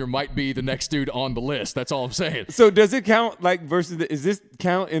Jones Jr. might be the next dude on the list. That's all I'm saying. So does it count like is this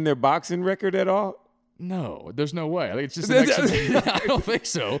count in their boxing record at all? No, there's no way. I think it's just an extra. I don't think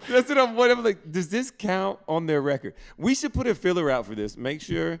so. That's what I'm like. Does this count on their record? We should put a filler out for this. Make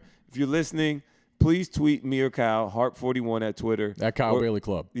sure, if you're listening, please tweet me or Kyle, Harp41 at Twitter. At Kyle Bailey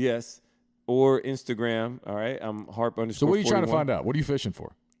Club. Yes. Or Instagram. All right. I'm Harp_41. So what are you trying to find out? What are you fishing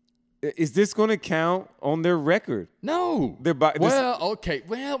for? Is this going to count on their record? No. Okay.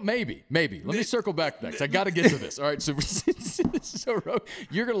 Well, maybe. Let me circle back to that, because I got to get to this. All right. So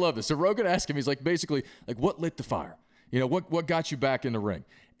you're going to love this. So Rogan asked him, he's like, basically, like, what lit the fire? What got you back in the ring?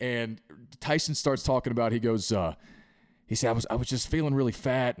 And Tyson starts talking about, he goes, he said, I was just feeling really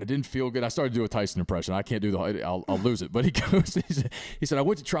fat and it didn't feel good. I started to do a Tyson impression. I can't do I'll lose it. But he said, I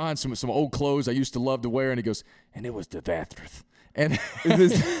went to try on some old clothes I used to love to wear. And he goes, and it was disastrous. And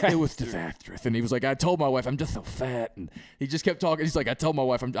it was disastrous. And he was like, I told my wife, I'm just so fat. And he just kept talking. He's like, I told my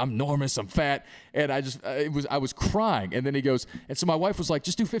wife, I'm enormous, I'm fat. And I was crying. And then he goes, and so my wife was like,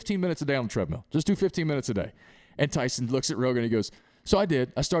 just do 15 minutes a day on the treadmill. Just do 15 minutes a day. And Tyson looks at Rogan and he goes, so I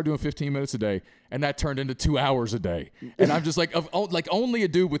did. I started doing 15 minutes a day, and that turned into 2 hours a day. And I'm just like only a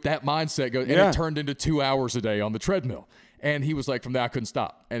dude with that mindset goes, and it turned into 2 hours a day on the treadmill. And he was like, from there I couldn't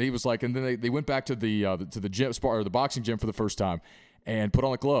stop. And he was like, and then they went back to the gym or the boxing gym for the first time, and put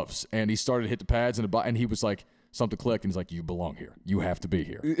on the gloves, and he started to hit the pads, and he was like, something clicked, and he's like, you belong here. You have to be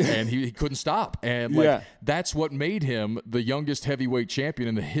here. And he couldn't stop. And that's what made him the youngest heavyweight champion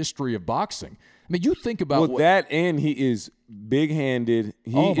in the history of boxing. I mean, you think about that, and he is big-handed.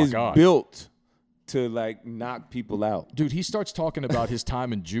 He is built to like knock people out. Dude, he starts talking about his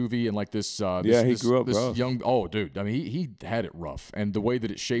time in juvie and like this. He grew up rough. Young. Oh, dude. I mean, he had it rough, and the way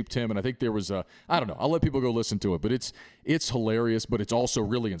that it shaped him. And I think there was I don't know. I'll let people go listen to it, but it's hilarious, but it's also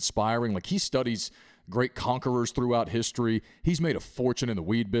really inspiring. Like he studies great conquerors throughout history. He's made a fortune in the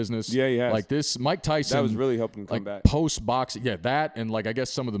weed business. Yeah, he has. Like this, Mike Tyson. That was really helping him come back. Post boxing, that, and like I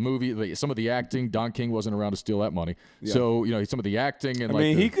guess some of the movie, some of the acting. Don King wasn't around to steal that money. Yeah. So some of the acting and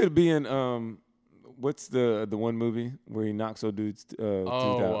he could be in what's the one movie where he knocks those dudes tooth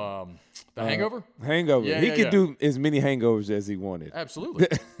out? The Hangover? Hangover. Yeah, he could do as many hangovers as he wanted. Absolutely.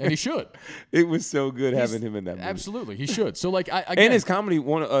 And he should. It was so good having him in that movie. Absolutely. He should. So, like, and his comedy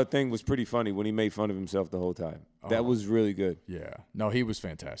thing was pretty funny when he made fun of himself the whole time. That was really good. Yeah. No, he was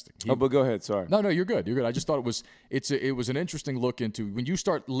fantastic. But go ahead. Sorry. No, you're good. You're good. I just thought it was an interesting look into when you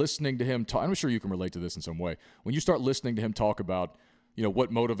start listening to him talk. I'm sure you can relate to this in some way. When you start listening to him talk about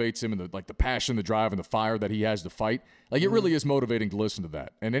what motivates him and the passion, the drive, and the fire that he has to fight. Like, it really is motivating to listen to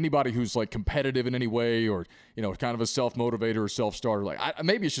that. And anybody who's, like, competitive in any way or, kind of a self-motivator or self-starter, like,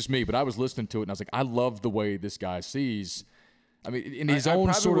 maybe it's just me, but I was listening to it, and I was like, I love the way this guy sees. I mean, in his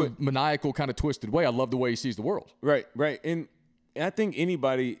own sort of maniacal kind of twisted way, I love the way he sees the world. Right. And I think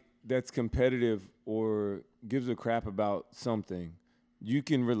anybody that's competitive or gives a crap about something, you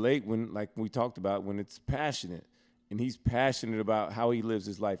can relate when, like we talked about, when it's passionate. And he's passionate about how he lives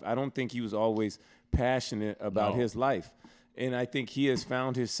his life. I don't think he was always passionate about his life. And I think he has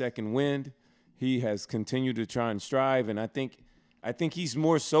found his second wind. He has continued to try and strive. And I think he's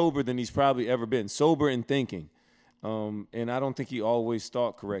more sober than he's probably ever been, sober in thinking. And I don't think he always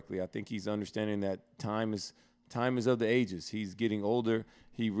thought correctly. I think he's understanding that time is of the ages. He's getting older.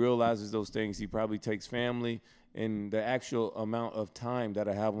 He realizes those things. He probably takes family and the actual amount of time that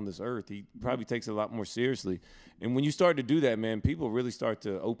I have on this earth, he probably takes it a lot more seriously. And when you start to do that, man, people really start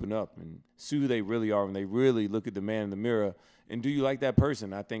to open up and see who they really are when they really look at the man in the mirror. And do you like that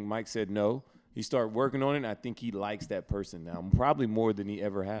person? I think Mike said no. He started working on it, and I think he likes that person now, probably more than he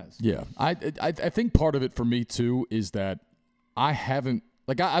ever has. Yeah. I think part of it for me, too, is that I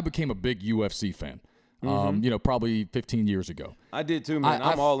became a big UFC fan. Probably 15 years ago. I did too, man.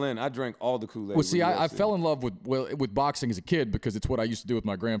 I'm all in. I drank all the Kool-Aid. Well, see, I fell in love with boxing as a kid because it's what I used to do with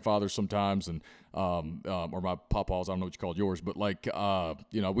my grandfather sometimes, and or my papaws. I don't know what you called yours, but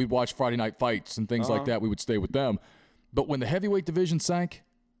we'd watch Friday night fights and things like that. We would stay with them. But when the heavyweight division sank,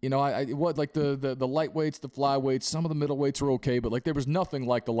 the lightweights, the flyweights, some of the middleweights were okay, but like there was nothing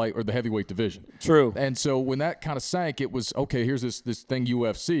like the light or the heavyweight division. True. And so when that kind of sank, it was okay. Here's this thing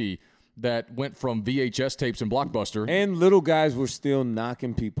UFC. That went from VHS tapes and Blockbuster. And little guys were still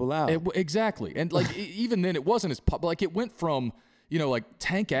knocking people out. Exactly. And, like, even then, it wasn't as like, it went from, like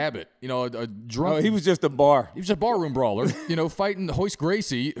Tank Abbott, a drunk. Oh, he was just a bar. He was a barroom brawler, fighting Hoist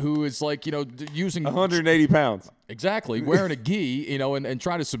Gracie, who is, like, using 180 pounds. Exactly. Wearing a gi, and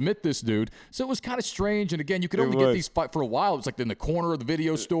trying to submit this dude. So it was kind of strange. And, again, you could only get these fights for a while. It was, like, in the corner of the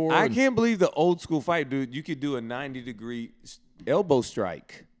video store. I can't believe the old school fight, dude. You could do a 90-degree elbow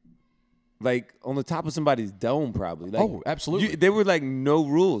strike. Like, on the top of somebody's dome, probably. Like, absolutely. They were, like, no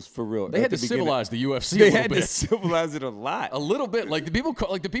rules, for real. They had to civilize the UFC They had to civilize it a lot. A little bit. Like,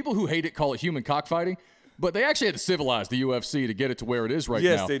 the people who hate it call it human cockfighting. But they actually had to civilize the UFC to get it to where it is right now.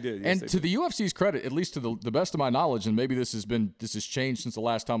 Yes, they did. And to the UFC's credit, at least to the best of my knowledge, and maybe this has changed since the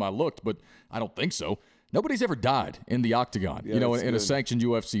last time I looked, but I don't think so. Nobody's ever died in the octagon, in a sanctioned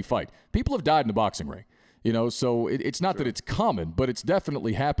UFC fight. People have died in the boxing ring. So it's not that it's common, but it's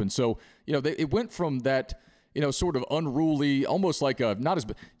definitely happened. So, it went from that, sort of unruly, almost like not as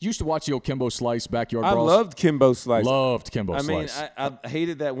 – you used to watch the old Kimbo Slice Backyard Brawls? I loved Kimbo Slice. Loved Kimbo Slice. I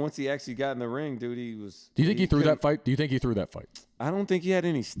hated that once he actually got in the ring, dude. Do you think he threw that fight? I don't think he threw that fight. I don't think he had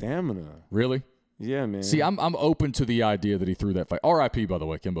any stamina. Really? Yeah, man. See, I'm open to the idea that he threw that fight. R.I.P. by the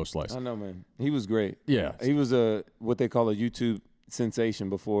way, Kimbo Slice. I know, man. He was great. Yeah, he was what they call a YouTube sensation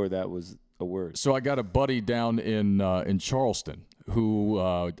before that was a word. So I got a buddy down in Charleston who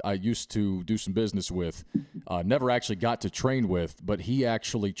I used to do some business with. Never actually got to train with, but he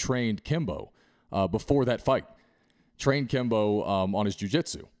actually trained Kimbo before that fight. Trained Kimbo on his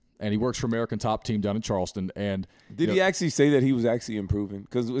jiu-jitsu. And he works for American Top Team down in Charleston. And did he actually say that he was actually improving?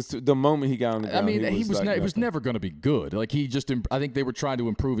 Because the moment he got on the ground, he was never going to be good. Like I think they were trying to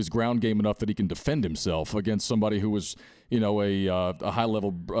improve his ground game enough that he can defend himself against somebody who was, a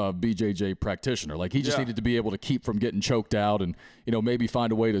high-level BJJ practitioner. Like he just needed to be able to keep from getting choked out, and maybe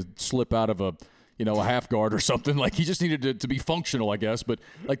find a way to slip out of a half guard or something. Like he just needed to be functional, I guess. But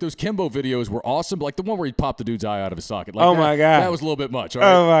like those Kimbo videos were awesome. Like the one where he popped the dude's eye out of his socket. Like, my God. That was a little bit much. All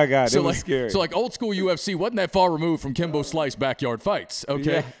right? Oh my God. So it was scary. So like old school UFC wasn't that far removed from Kimbo Slice backyard fights.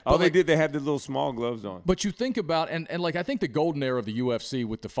 Okay. Yeah. All they did, they had the little small gloves on. But you think about and like I think the golden era of the UFC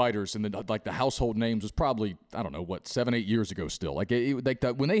with the fighters and the household names was probably 7-8 years ago still. Like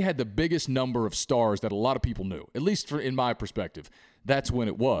when they had the biggest number of stars that a lot of people knew. At least in my perspective, that's when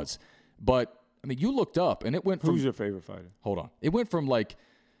it was. But I mean, you looked up, and it went from... Who's your favorite fighter? Hold on. It went from,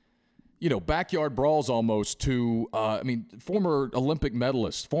 backyard brawls almost to, former Olympic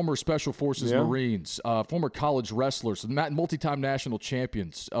medalists, former Special Forces Marines, former college wrestlers, multi-time national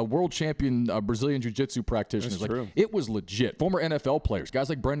champions, world champion Brazilian Jiu-Jitsu practitioners. That's true. It was legit. Former NFL players, guys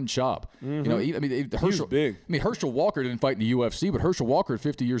like Brendan Schaub. Mm-hmm. Herschel, he was big. Herschel Walker didn't fight in the UFC, but Herschel Walker at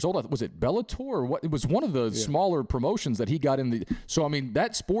 50 years old, was it Bellator or what? It was one of the smaller promotions that he got in the... So,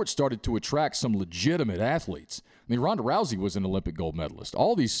 that sport started to attract some legitimate athletes. Ronda Rousey was an Olympic gold medalist.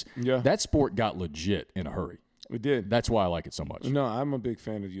 All these... That sport got legit in a hurry. It did. That's why I like it so much. No, I'm a big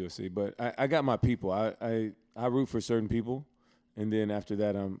fan of UFC, but I got my people. I root for certain people, and then after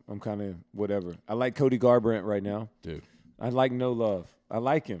that, I'm kind of whatever. I like Cody Garbrandt right now. Dude. I like No Love. I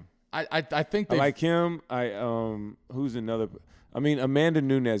like him. I think I like him. Who's another? Amanda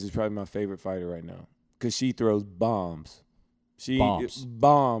Nunes is probably my favorite fighter right now because she throws bombs.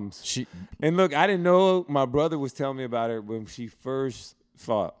 Bombs. And look, I didn't know. My brother was telling me about her when she first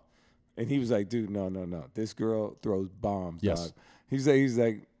fought, and he was like, "Dude, no. This girl throws bombs, yes. dog." He's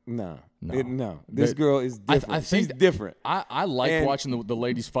like, "No. This girl is different. I think she's different." I like watching the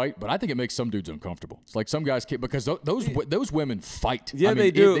ladies fight, but I think it makes some dudes uncomfortable. It's like some guys can't because those women fight. Yeah, they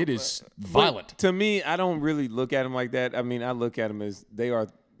do. It is violent. But to me, I don't really look at them like that. I look at them as they are.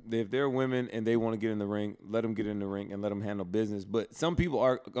 If they're women and they want to get in the ring, let them get in the ring and let them handle business. But some people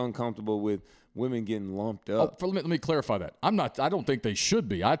are uncomfortable with women getting lumped up. Let me clarify that. I don't think they should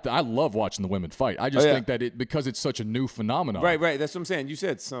be. I love watching the women fight. I just think that because it's such a new phenomenon. Right. That's what I'm saying. You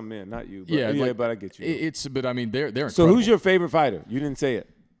said some men, not you. But, but I get you. They're incredible. So who's your favorite fighter? You didn't say it.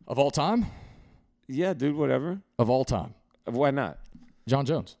 Of all time? Yeah, dude, whatever. Of all time. Why not? John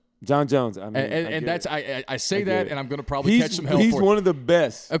Jones. John Jones. I say that, and I'm going to probably catch some hell for it. He's one of the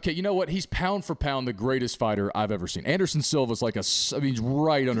best. Okay, you know what? He's pound for pound the greatest fighter I've ever seen. Anderson Silva's like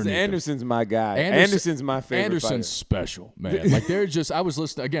right underneath. Anderson's my guy. Anderson's my favorite. Anderson's special, man. Like they're just. I was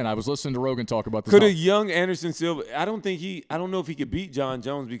listening to Rogan talk about this. Could a young Anderson Silva? I don't know if he could beat John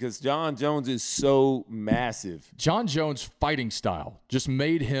Jones because John Jones is so massive. John Jones' fighting style just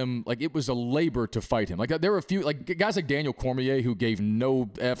made him like it was a labor to fight him. Like there were a few like guys like Daniel Cormier who gave no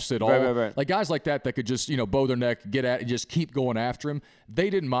F's at all. Right. Like guys like that could just, bow their neck, get at it, and just keep going after him. They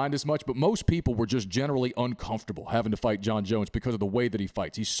didn't mind as much, but most people were just generally uncomfortable having to fight John Jones because of the way that he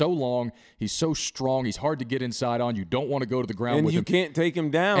fights. He's so long, he's so strong, he's hard to get inside on. You don't want to go to the ground with him. And you can't take him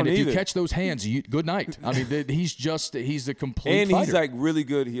down And if either. you catch those hands, good night. He's a complete and fighter. He's like really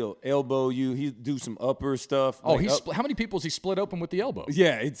good. He'll elbow you. He'll do some upper stuff. Oh, how many people has he split open with the elbow?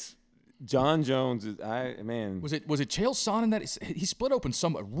 Yeah, it's John Jones is Was it Chael Sonnen that he split open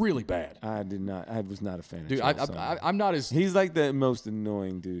some really bad? I did not. I was not a fan of dude. I'm not as he's like the most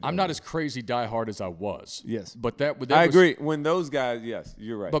annoying dude. I'm not as crazy diehard as I was. Yes, but that I agree. When those guys, yes,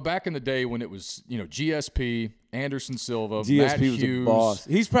 you're right. But back in the day when it was GSP, Anderson Silva, GSP Matt was Hughes. a boss.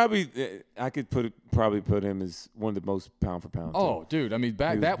 He's probably I could probably put him as one of the most pound for pound. Oh, dude.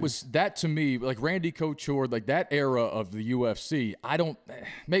 That to me, like Randy Couture, like that era of the UFC.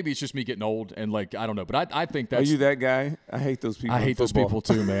 Maybe it's just me getting old and like I don't know, but I think that's. Are you that guy? I hate those people. I hate those people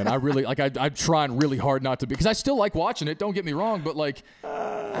too, man. I really I'm trying really hard not to be because I still like watching it. Don't get me wrong, but like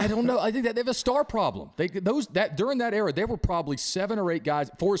I don't know. I think that they have a star problem. During that era, there were probably 7 or 8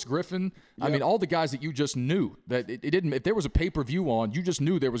 guys. Forrest Griffin. Yep. I mean, all the guys that you just knew that it didn't. If there was a pay-per-view on, you just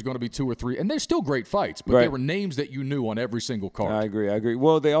knew there was going to be 2 or 3, and they're still great fights. But there were names that you knew on every single card. I agree.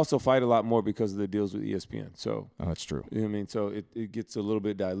 Well, they also fight a lot more because of the deals with ESPN. So that's true. You know what I mean? So it gets a little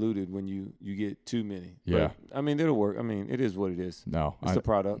bit diluted when you get too many. Yeah. But, I mean, it'll work. I mean, it is what it is. No, it's the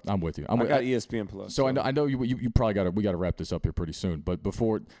product. I'm with you. I got ESPN Plus. So I know you probably we got to wrap this up here pretty soon. But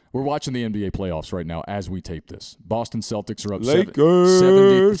before we're watching the NBA playoffs right now as we tape this. Boston Celtics are up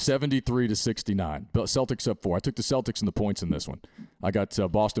 73-69. Celtics up 4. I took the Celtics in the points in this one. I got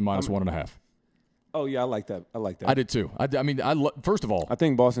Boston minus 1.5. Oh, yeah, I like that. I did too. First of all, I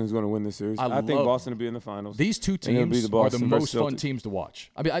think Boston is going to win this series. I think Boston will be in the finals. These two teams are the most fun teams to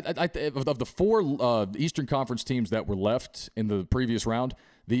watch. I mean, of the 4 Eastern Conference teams that were left in the previous round,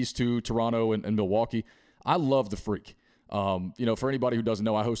 these two, Toronto and Milwaukee, I love the freak. For anybody who doesn't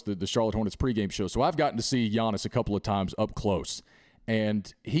know, I host the Charlotte Hornets pregame show, so I've gotten to see Giannis a couple of times up close.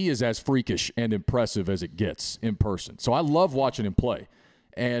 And he is as freakish and impressive as it gets in person. So I love watching him play.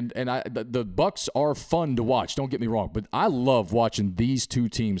 And the Bucks are fun to watch, don't get me wrong, but I love watching these two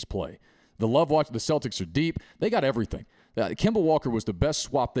teams play. The Celtics are deep. They got everything. Kemba Walker was the best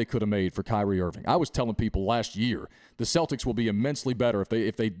swap they could have made for Kyrie Irving. I was telling people last year the Celtics will be immensely better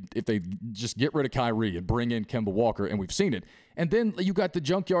if they just get rid of Kyrie and bring in Kemba Walker, and we've seen it. And then you got the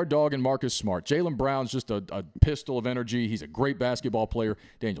junkyard dog and Marcus Smart. Jaylen Brown's just a pistol of energy. He's a great basketball player.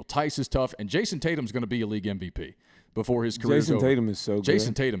 Daniel Tice is tough, and Jason Tatum's going to be a league MVP before his career is over. Jason Tatum is so good.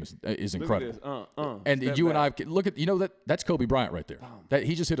 Jason Tatum is incredible. And you and I look at that's Kobe Bryant right there. That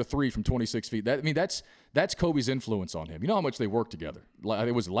he just hit a 3 from 26 feet. That's Kobe's influence on him. You know how much they worked together.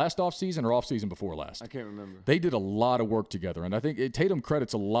 It was last offseason or offseason before last. I can't remember. They did a lot of work together, and I think Tatum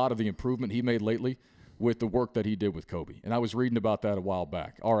credits a lot of the improvement he made lately with the work that he did with Kobe. And I was reading about that a while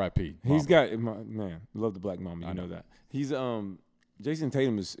back. R.I.P. He's got love the black mama. You know that. He's Jason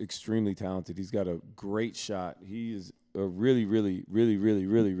Tatum is extremely talented. He's got a great shot. He is a really, really, really, really,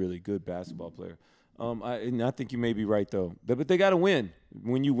 really, really good basketball player. I think you may be right though. But they got to win.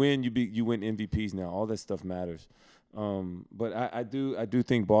 When you win, you win MVPs now. All that stuff matters. But I do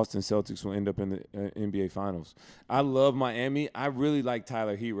think Boston Celtics will end up in the NBA Finals. I love Miami. I really like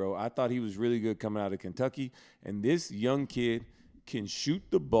Tyler Hero. I thought he was really good coming out of Kentucky. And this young kid can shoot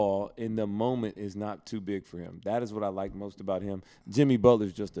the ball, and the moment is not too big for him. That is what I like most about him. Jimmy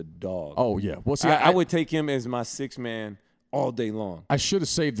Butler's just a dog. Oh, yeah. Well, see, I would take him as my 6th man all day long. I should have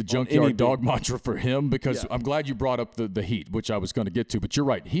saved the junkyard dog mantra for him because I'm glad you brought up the Heat, which I was going to get to. But you're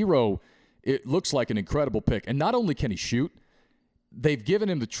right. Hero, it looks like an incredible pick. And not only can he shoot, they've given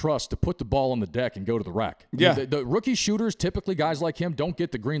him the trust to put the ball on the deck and go to the rack. Yeah. The rookie shooters, typically guys like him, don't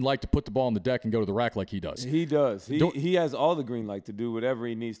get the green light to put the ball on the deck and go to the rack like he does. He does. He has all the green light to do whatever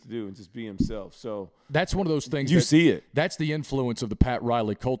he needs to do and just be himself. So that's one of those things. You see it. That's the influence of the Pat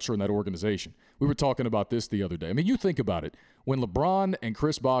Riley culture in that organization. We were talking about this the other day. I mean, you think about it. When LeBron and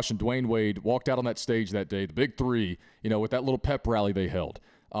Chris Bosh and Dwayne Wade walked out on that stage that day, the big 3, with that little pep rally they held.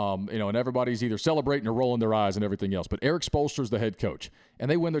 And everybody's either celebrating or rolling their eyes and everything else. But Eric Spoelstra's the head coach,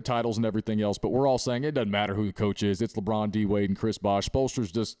 and they win their titles and everything else. But we're all saying it doesn't matter who the coach is. It's LeBron, D. Wade, and Chris Bosh.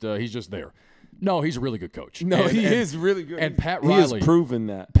 Spoelstra's he's just there. No, he's a really good coach. No, he is really good. And Pat Riley. He has proven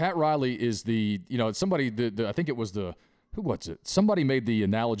that. Pat Riley is somebody, I think it was who was it? Somebody made the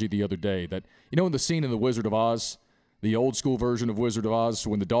analogy the other day that, in the scene in The Wizard of Oz, the old school version of Wizard of Oz,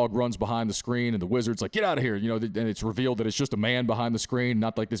 when the dog runs behind the screen and the wizard's like, get out of here, and it's revealed that it's just a man behind the screen,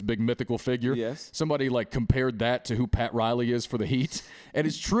 not like this big mythical figure. Yes. Somebody compared that to who Pat Riley is for the Heat. And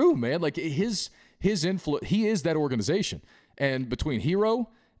it's true, man. Like his influence, he is that organization. And between Hero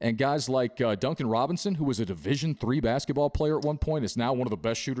and guys like Duncan Robinson, who was a Division III basketball player at one point, is now one of the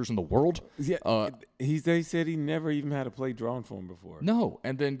best shooters in the world. Yeah, they said he never even had a play drawn for him before. No,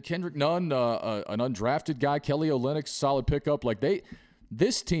 and then Kendrick Nunn, an undrafted guy, Kelly Olynyk, solid pickup.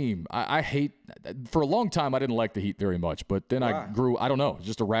 This team, I hate. For a long time, I didn't like the Heat very much, but then I grew. I don't know,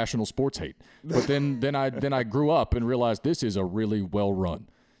 just a rational sports hate. But then I grew up and realized this is a really well run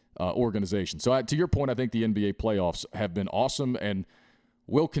organization. So to your point, I think the NBA playoffs have been awesome and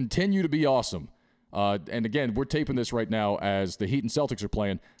will continue to be awesome. And again, we're taping this right now as the Heat and Celtics are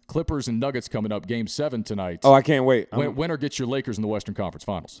playing. Clippers and Nuggets coming up, Game 7 tonight. Oh, I can't wait. Winner gets your Lakers in the Western Conference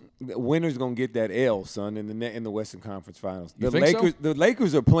Finals. The winner's going to get that L, son, in the Western Conference Finals. You think so? The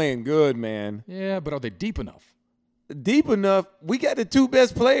Lakers are playing good, man. Yeah, but are they deep enough? Deep enough? We got the 2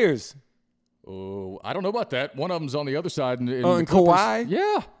 best players. Oh, I don't know about that. One of them's on the other side. And Kawhi?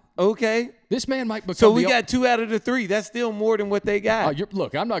 Yeah. Okay. This man might become. So we got 2 out of the 3. That's still more than what they got.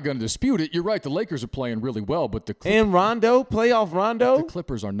 Look, I'm not going to dispute it. You're right. The Lakers are playing really well, but and Rondo, playoff Rondo. The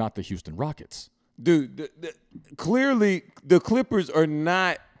Clippers are not the Houston Rockets. Dude, clearly the Clippers are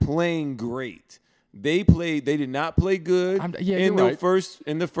not playing great. They did not play good in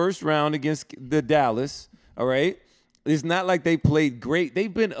the first round against the Dallas. All right. It's not like they played great.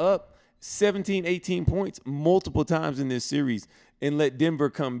 They've been up 17, 18 points multiple times in this series and let Denver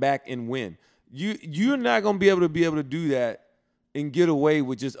come back and win. You're not going to be able to do that and get away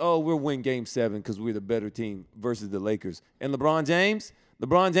with just, we'll win Game 7 because we're the better team versus the Lakers. And LeBron James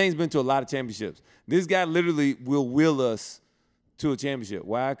been to a lot of championships. This guy literally will will us to a championship.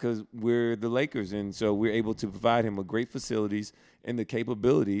 Why? Because we're the Lakers, and so we're able to provide him with great facilities and the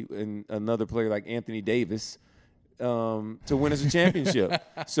capability, and another player like Anthony Davis, to win us a championship.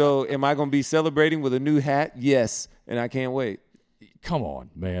 So am I going to be celebrating with a new hat? Yes, and I can't wait. Come on,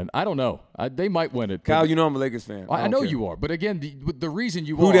 man. I don't know. They might win it. Kyle, you know I'm a Lakers fan. I know you are. But again, the reason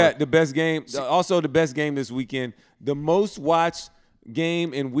you are. The best game. Also the best game this weekend. The most watched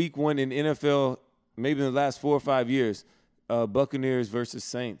game in week 1 in NFL, maybe in the last 4 or 5 years. Buccaneers versus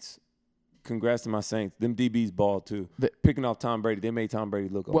Saints. Congrats to my Saints. Them DBs ball too. Picking off Tom Brady. They made Tom Brady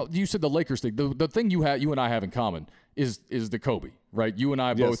look old. Well, you said the Lakers thing. The thing you and I have in common is the Kobe, right? You and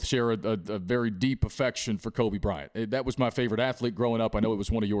I both share a very deep affection for Kobe Bryant. That was my favorite athlete growing up. I know it was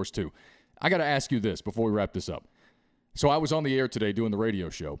one of yours too. I got to ask you this before we wrap this up. So I was on the air today doing the radio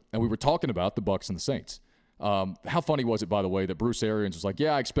show, and we were talking about the Bucs and the Saints. How funny was it, by the way, that Bruce Arians was like,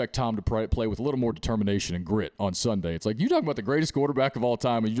 yeah, I expect Tom to play with a little more determination and grit on Sunday. It's like, you talking about the greatest quarterback of all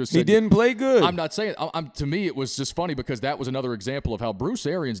time, and you just said, he didn't play good. I'm not saying to me, it was just funny because that was another example of how Bruce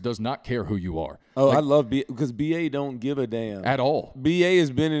Arians does not care who you are. I love B.A. because B.A. don't give a damn. At all. B.A.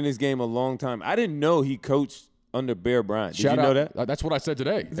 has been in this game a long time. I didn't know he coached under Bear Bryant. Did you know that? That's what I said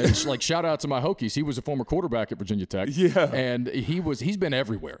today. It's like, shout out to my Hokies. He was a former quarterback at Virginia Tech. Yeah. And he's been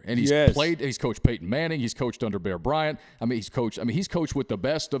everywhere. And he's played, he's coached Peyton Manning. He's coached under Bear Bryant. He's coached with the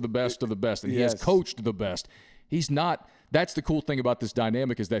best of the best of the best. And he has coached the best. He's not, that's the cool thing about this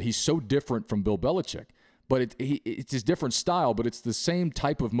dynamic is that he's so different from Bill Belichick. But it's his different style, but it's the same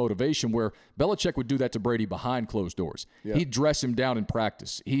type of motivation where Belichick would do that to Brady behind closed doors. Yeah. He'd dress him down in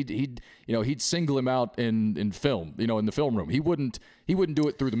practice. He'd single him out in film, in the film room. He wouldn't do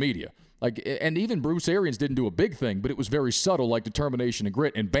it through the media. And even Bruce Arians didn't do a big thing, but it was very subtle, like determination and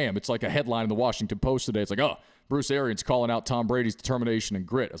grit. And bam, it's like a headline in the Washington Post today. It's like, Bruce Arians calling out Tom Brady's determination and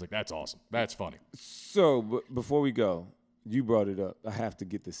grit. I was like, that's awesome. That's funny. So before we go, you brought it up. I have to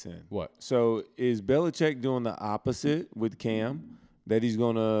get this in. What? So is Belichick doing the opposite with Cam? That he's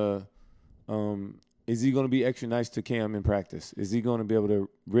gonna, is he gonna be extra nice to Cam in practice? Is he gonna be able to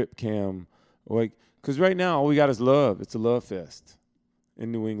rip Cam? Because right now all we got is love. It's a love fest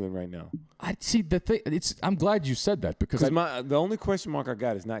in New England right now. I see the thing. I'm glad you said that because the only question mark I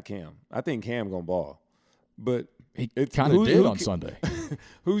got is not Cam. I think Cam gonna ball, but he kind of did on Sunday.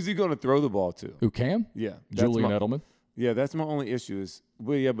 Who's he gonna throw the ball to? Who, Cam? Yeah, Julian Edelman. Yeah, that's my only issue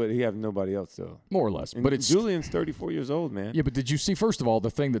but he has nobody else though. More or less. And but Julian's 34 years old, man. Yeah, but did you see, first of all, the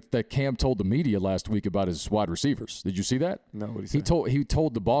thing that Cam told the media last week about his wide receivers? Did you see that? No, what did he say? He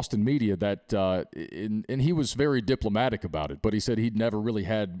told the Boston media that, and he was very diplomatic about it, but he said he'd never really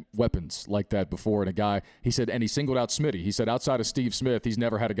had weapons like that before. And he singled out Smitty. He said outside of Steve Smith, he's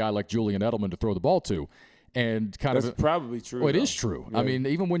never had a guy like Julian Edelman to throw the ball to. And that's probably true. Well, it is true. Yeah. I mean,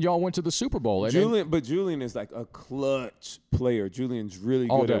 even when y'all went to the Super Bowl. Julian is like a clutch player. Julian's really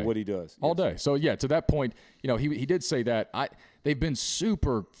good at what he does. All day. So, yeah, to that point, he did say that. They've been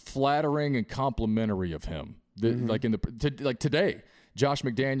super flattering and complimentary of him. Like today. Josh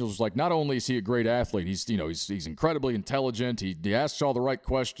McDaniels was like, not only is he a great athlete, he's incredibly intelligent. He asks all the right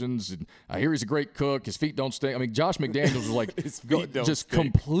questions. And I hear he's a great cook. His feet don't stink. I mean, Josh McDaniels was like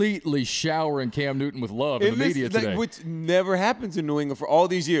completely showering Cam Newton with love in the media today. Which never happens in New England for all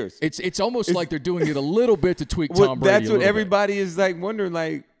these years. It's almost like they're doing it a little bit to tweak Tom Brady. That's what everybody is like wondering,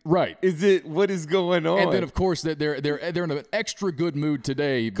 like, right. What is going on? And then, of course, that they're in an extra good mood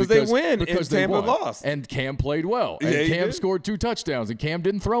today because they win and Tampa lost. And Cam played well. And Cam scored 2 touchdowns. And Cam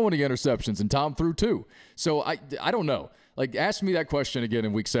didn't throw any interceptions. And Tom threw 2. So I don't know. Like, ask me that question again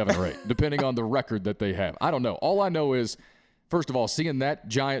in week 7 or 8, depending on the record that they have. I don't know. All I know is, first of all, seeing that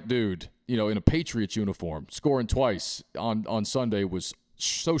giant dude, in a Patriots uniform, scoring twice on Sunday was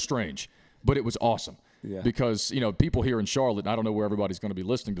so strange. But it was awesome. Yeah. Because, people here in Charlotte, I don't know where everybody's going to be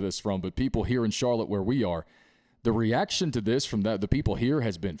listening to this from, but people here in Charlotte where we are, the reaction to this from the people here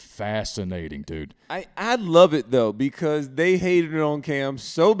has been fascinating, dude. I love it, though, because they hated it on Cam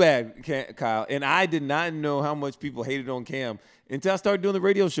so bad, Kyle, and I did not know how much people hated on Cam until I started doing the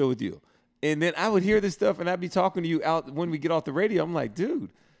radio show with you. And then I would hear this stuff, and I'd be talking to you out when we get off the radio. I'm like,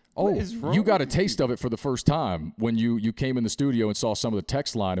 dude, what is wrong? You got a taste of it for the first time when you came in the studio and saw some of the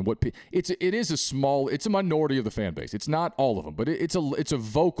text line and it's a minority of the fan base. It's not all of them, but it's a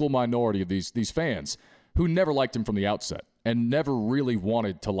vocal minority of these fans who never liked him from the outset and never really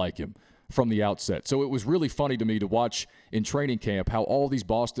wanted to like him from the outset. So it was really funny to me to watch in training camp how all these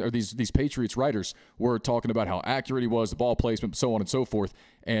these Patriots writers were talking about how accurate he was, the ball placement, so on and so forth.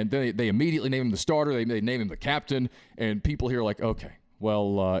 And then they immediately named him the starter. They named him the captain. And people here are like, okay,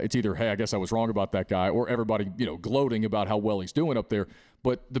 well, it's either, hey, I guess I was wrong about that guy, or everybody, gloating about how well he's doing up there.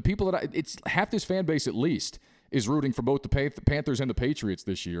 But the people it's half this fan base at least is rooting for both the Panthers and the Patriots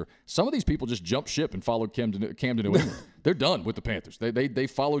this year. Some of these people just jumped ship and followed Cam to New England. They're done with the Panthers. They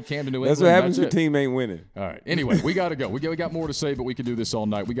followed Cam to New England. That's what happens when your team ain't winning. All right. Anyway, we got to go. We got more to say, but we can do this all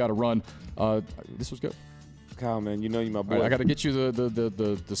night. We got to run. This was good. Kyle, man, you know you're my boy. Right, I got to get you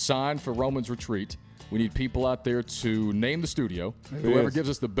the sign for Roman's retreat. We need people out there to name the studio. Whoever gives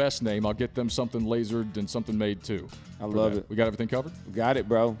us the best name, I'll get them something lasered and something made too. I love it. We got everything covered? Got it,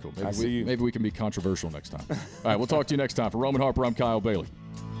 bro. Cool. I see you. Maybe we can be controversial next time. All right, we'll talk to you next time. For Roman Harper, I'm Kyle Bailey.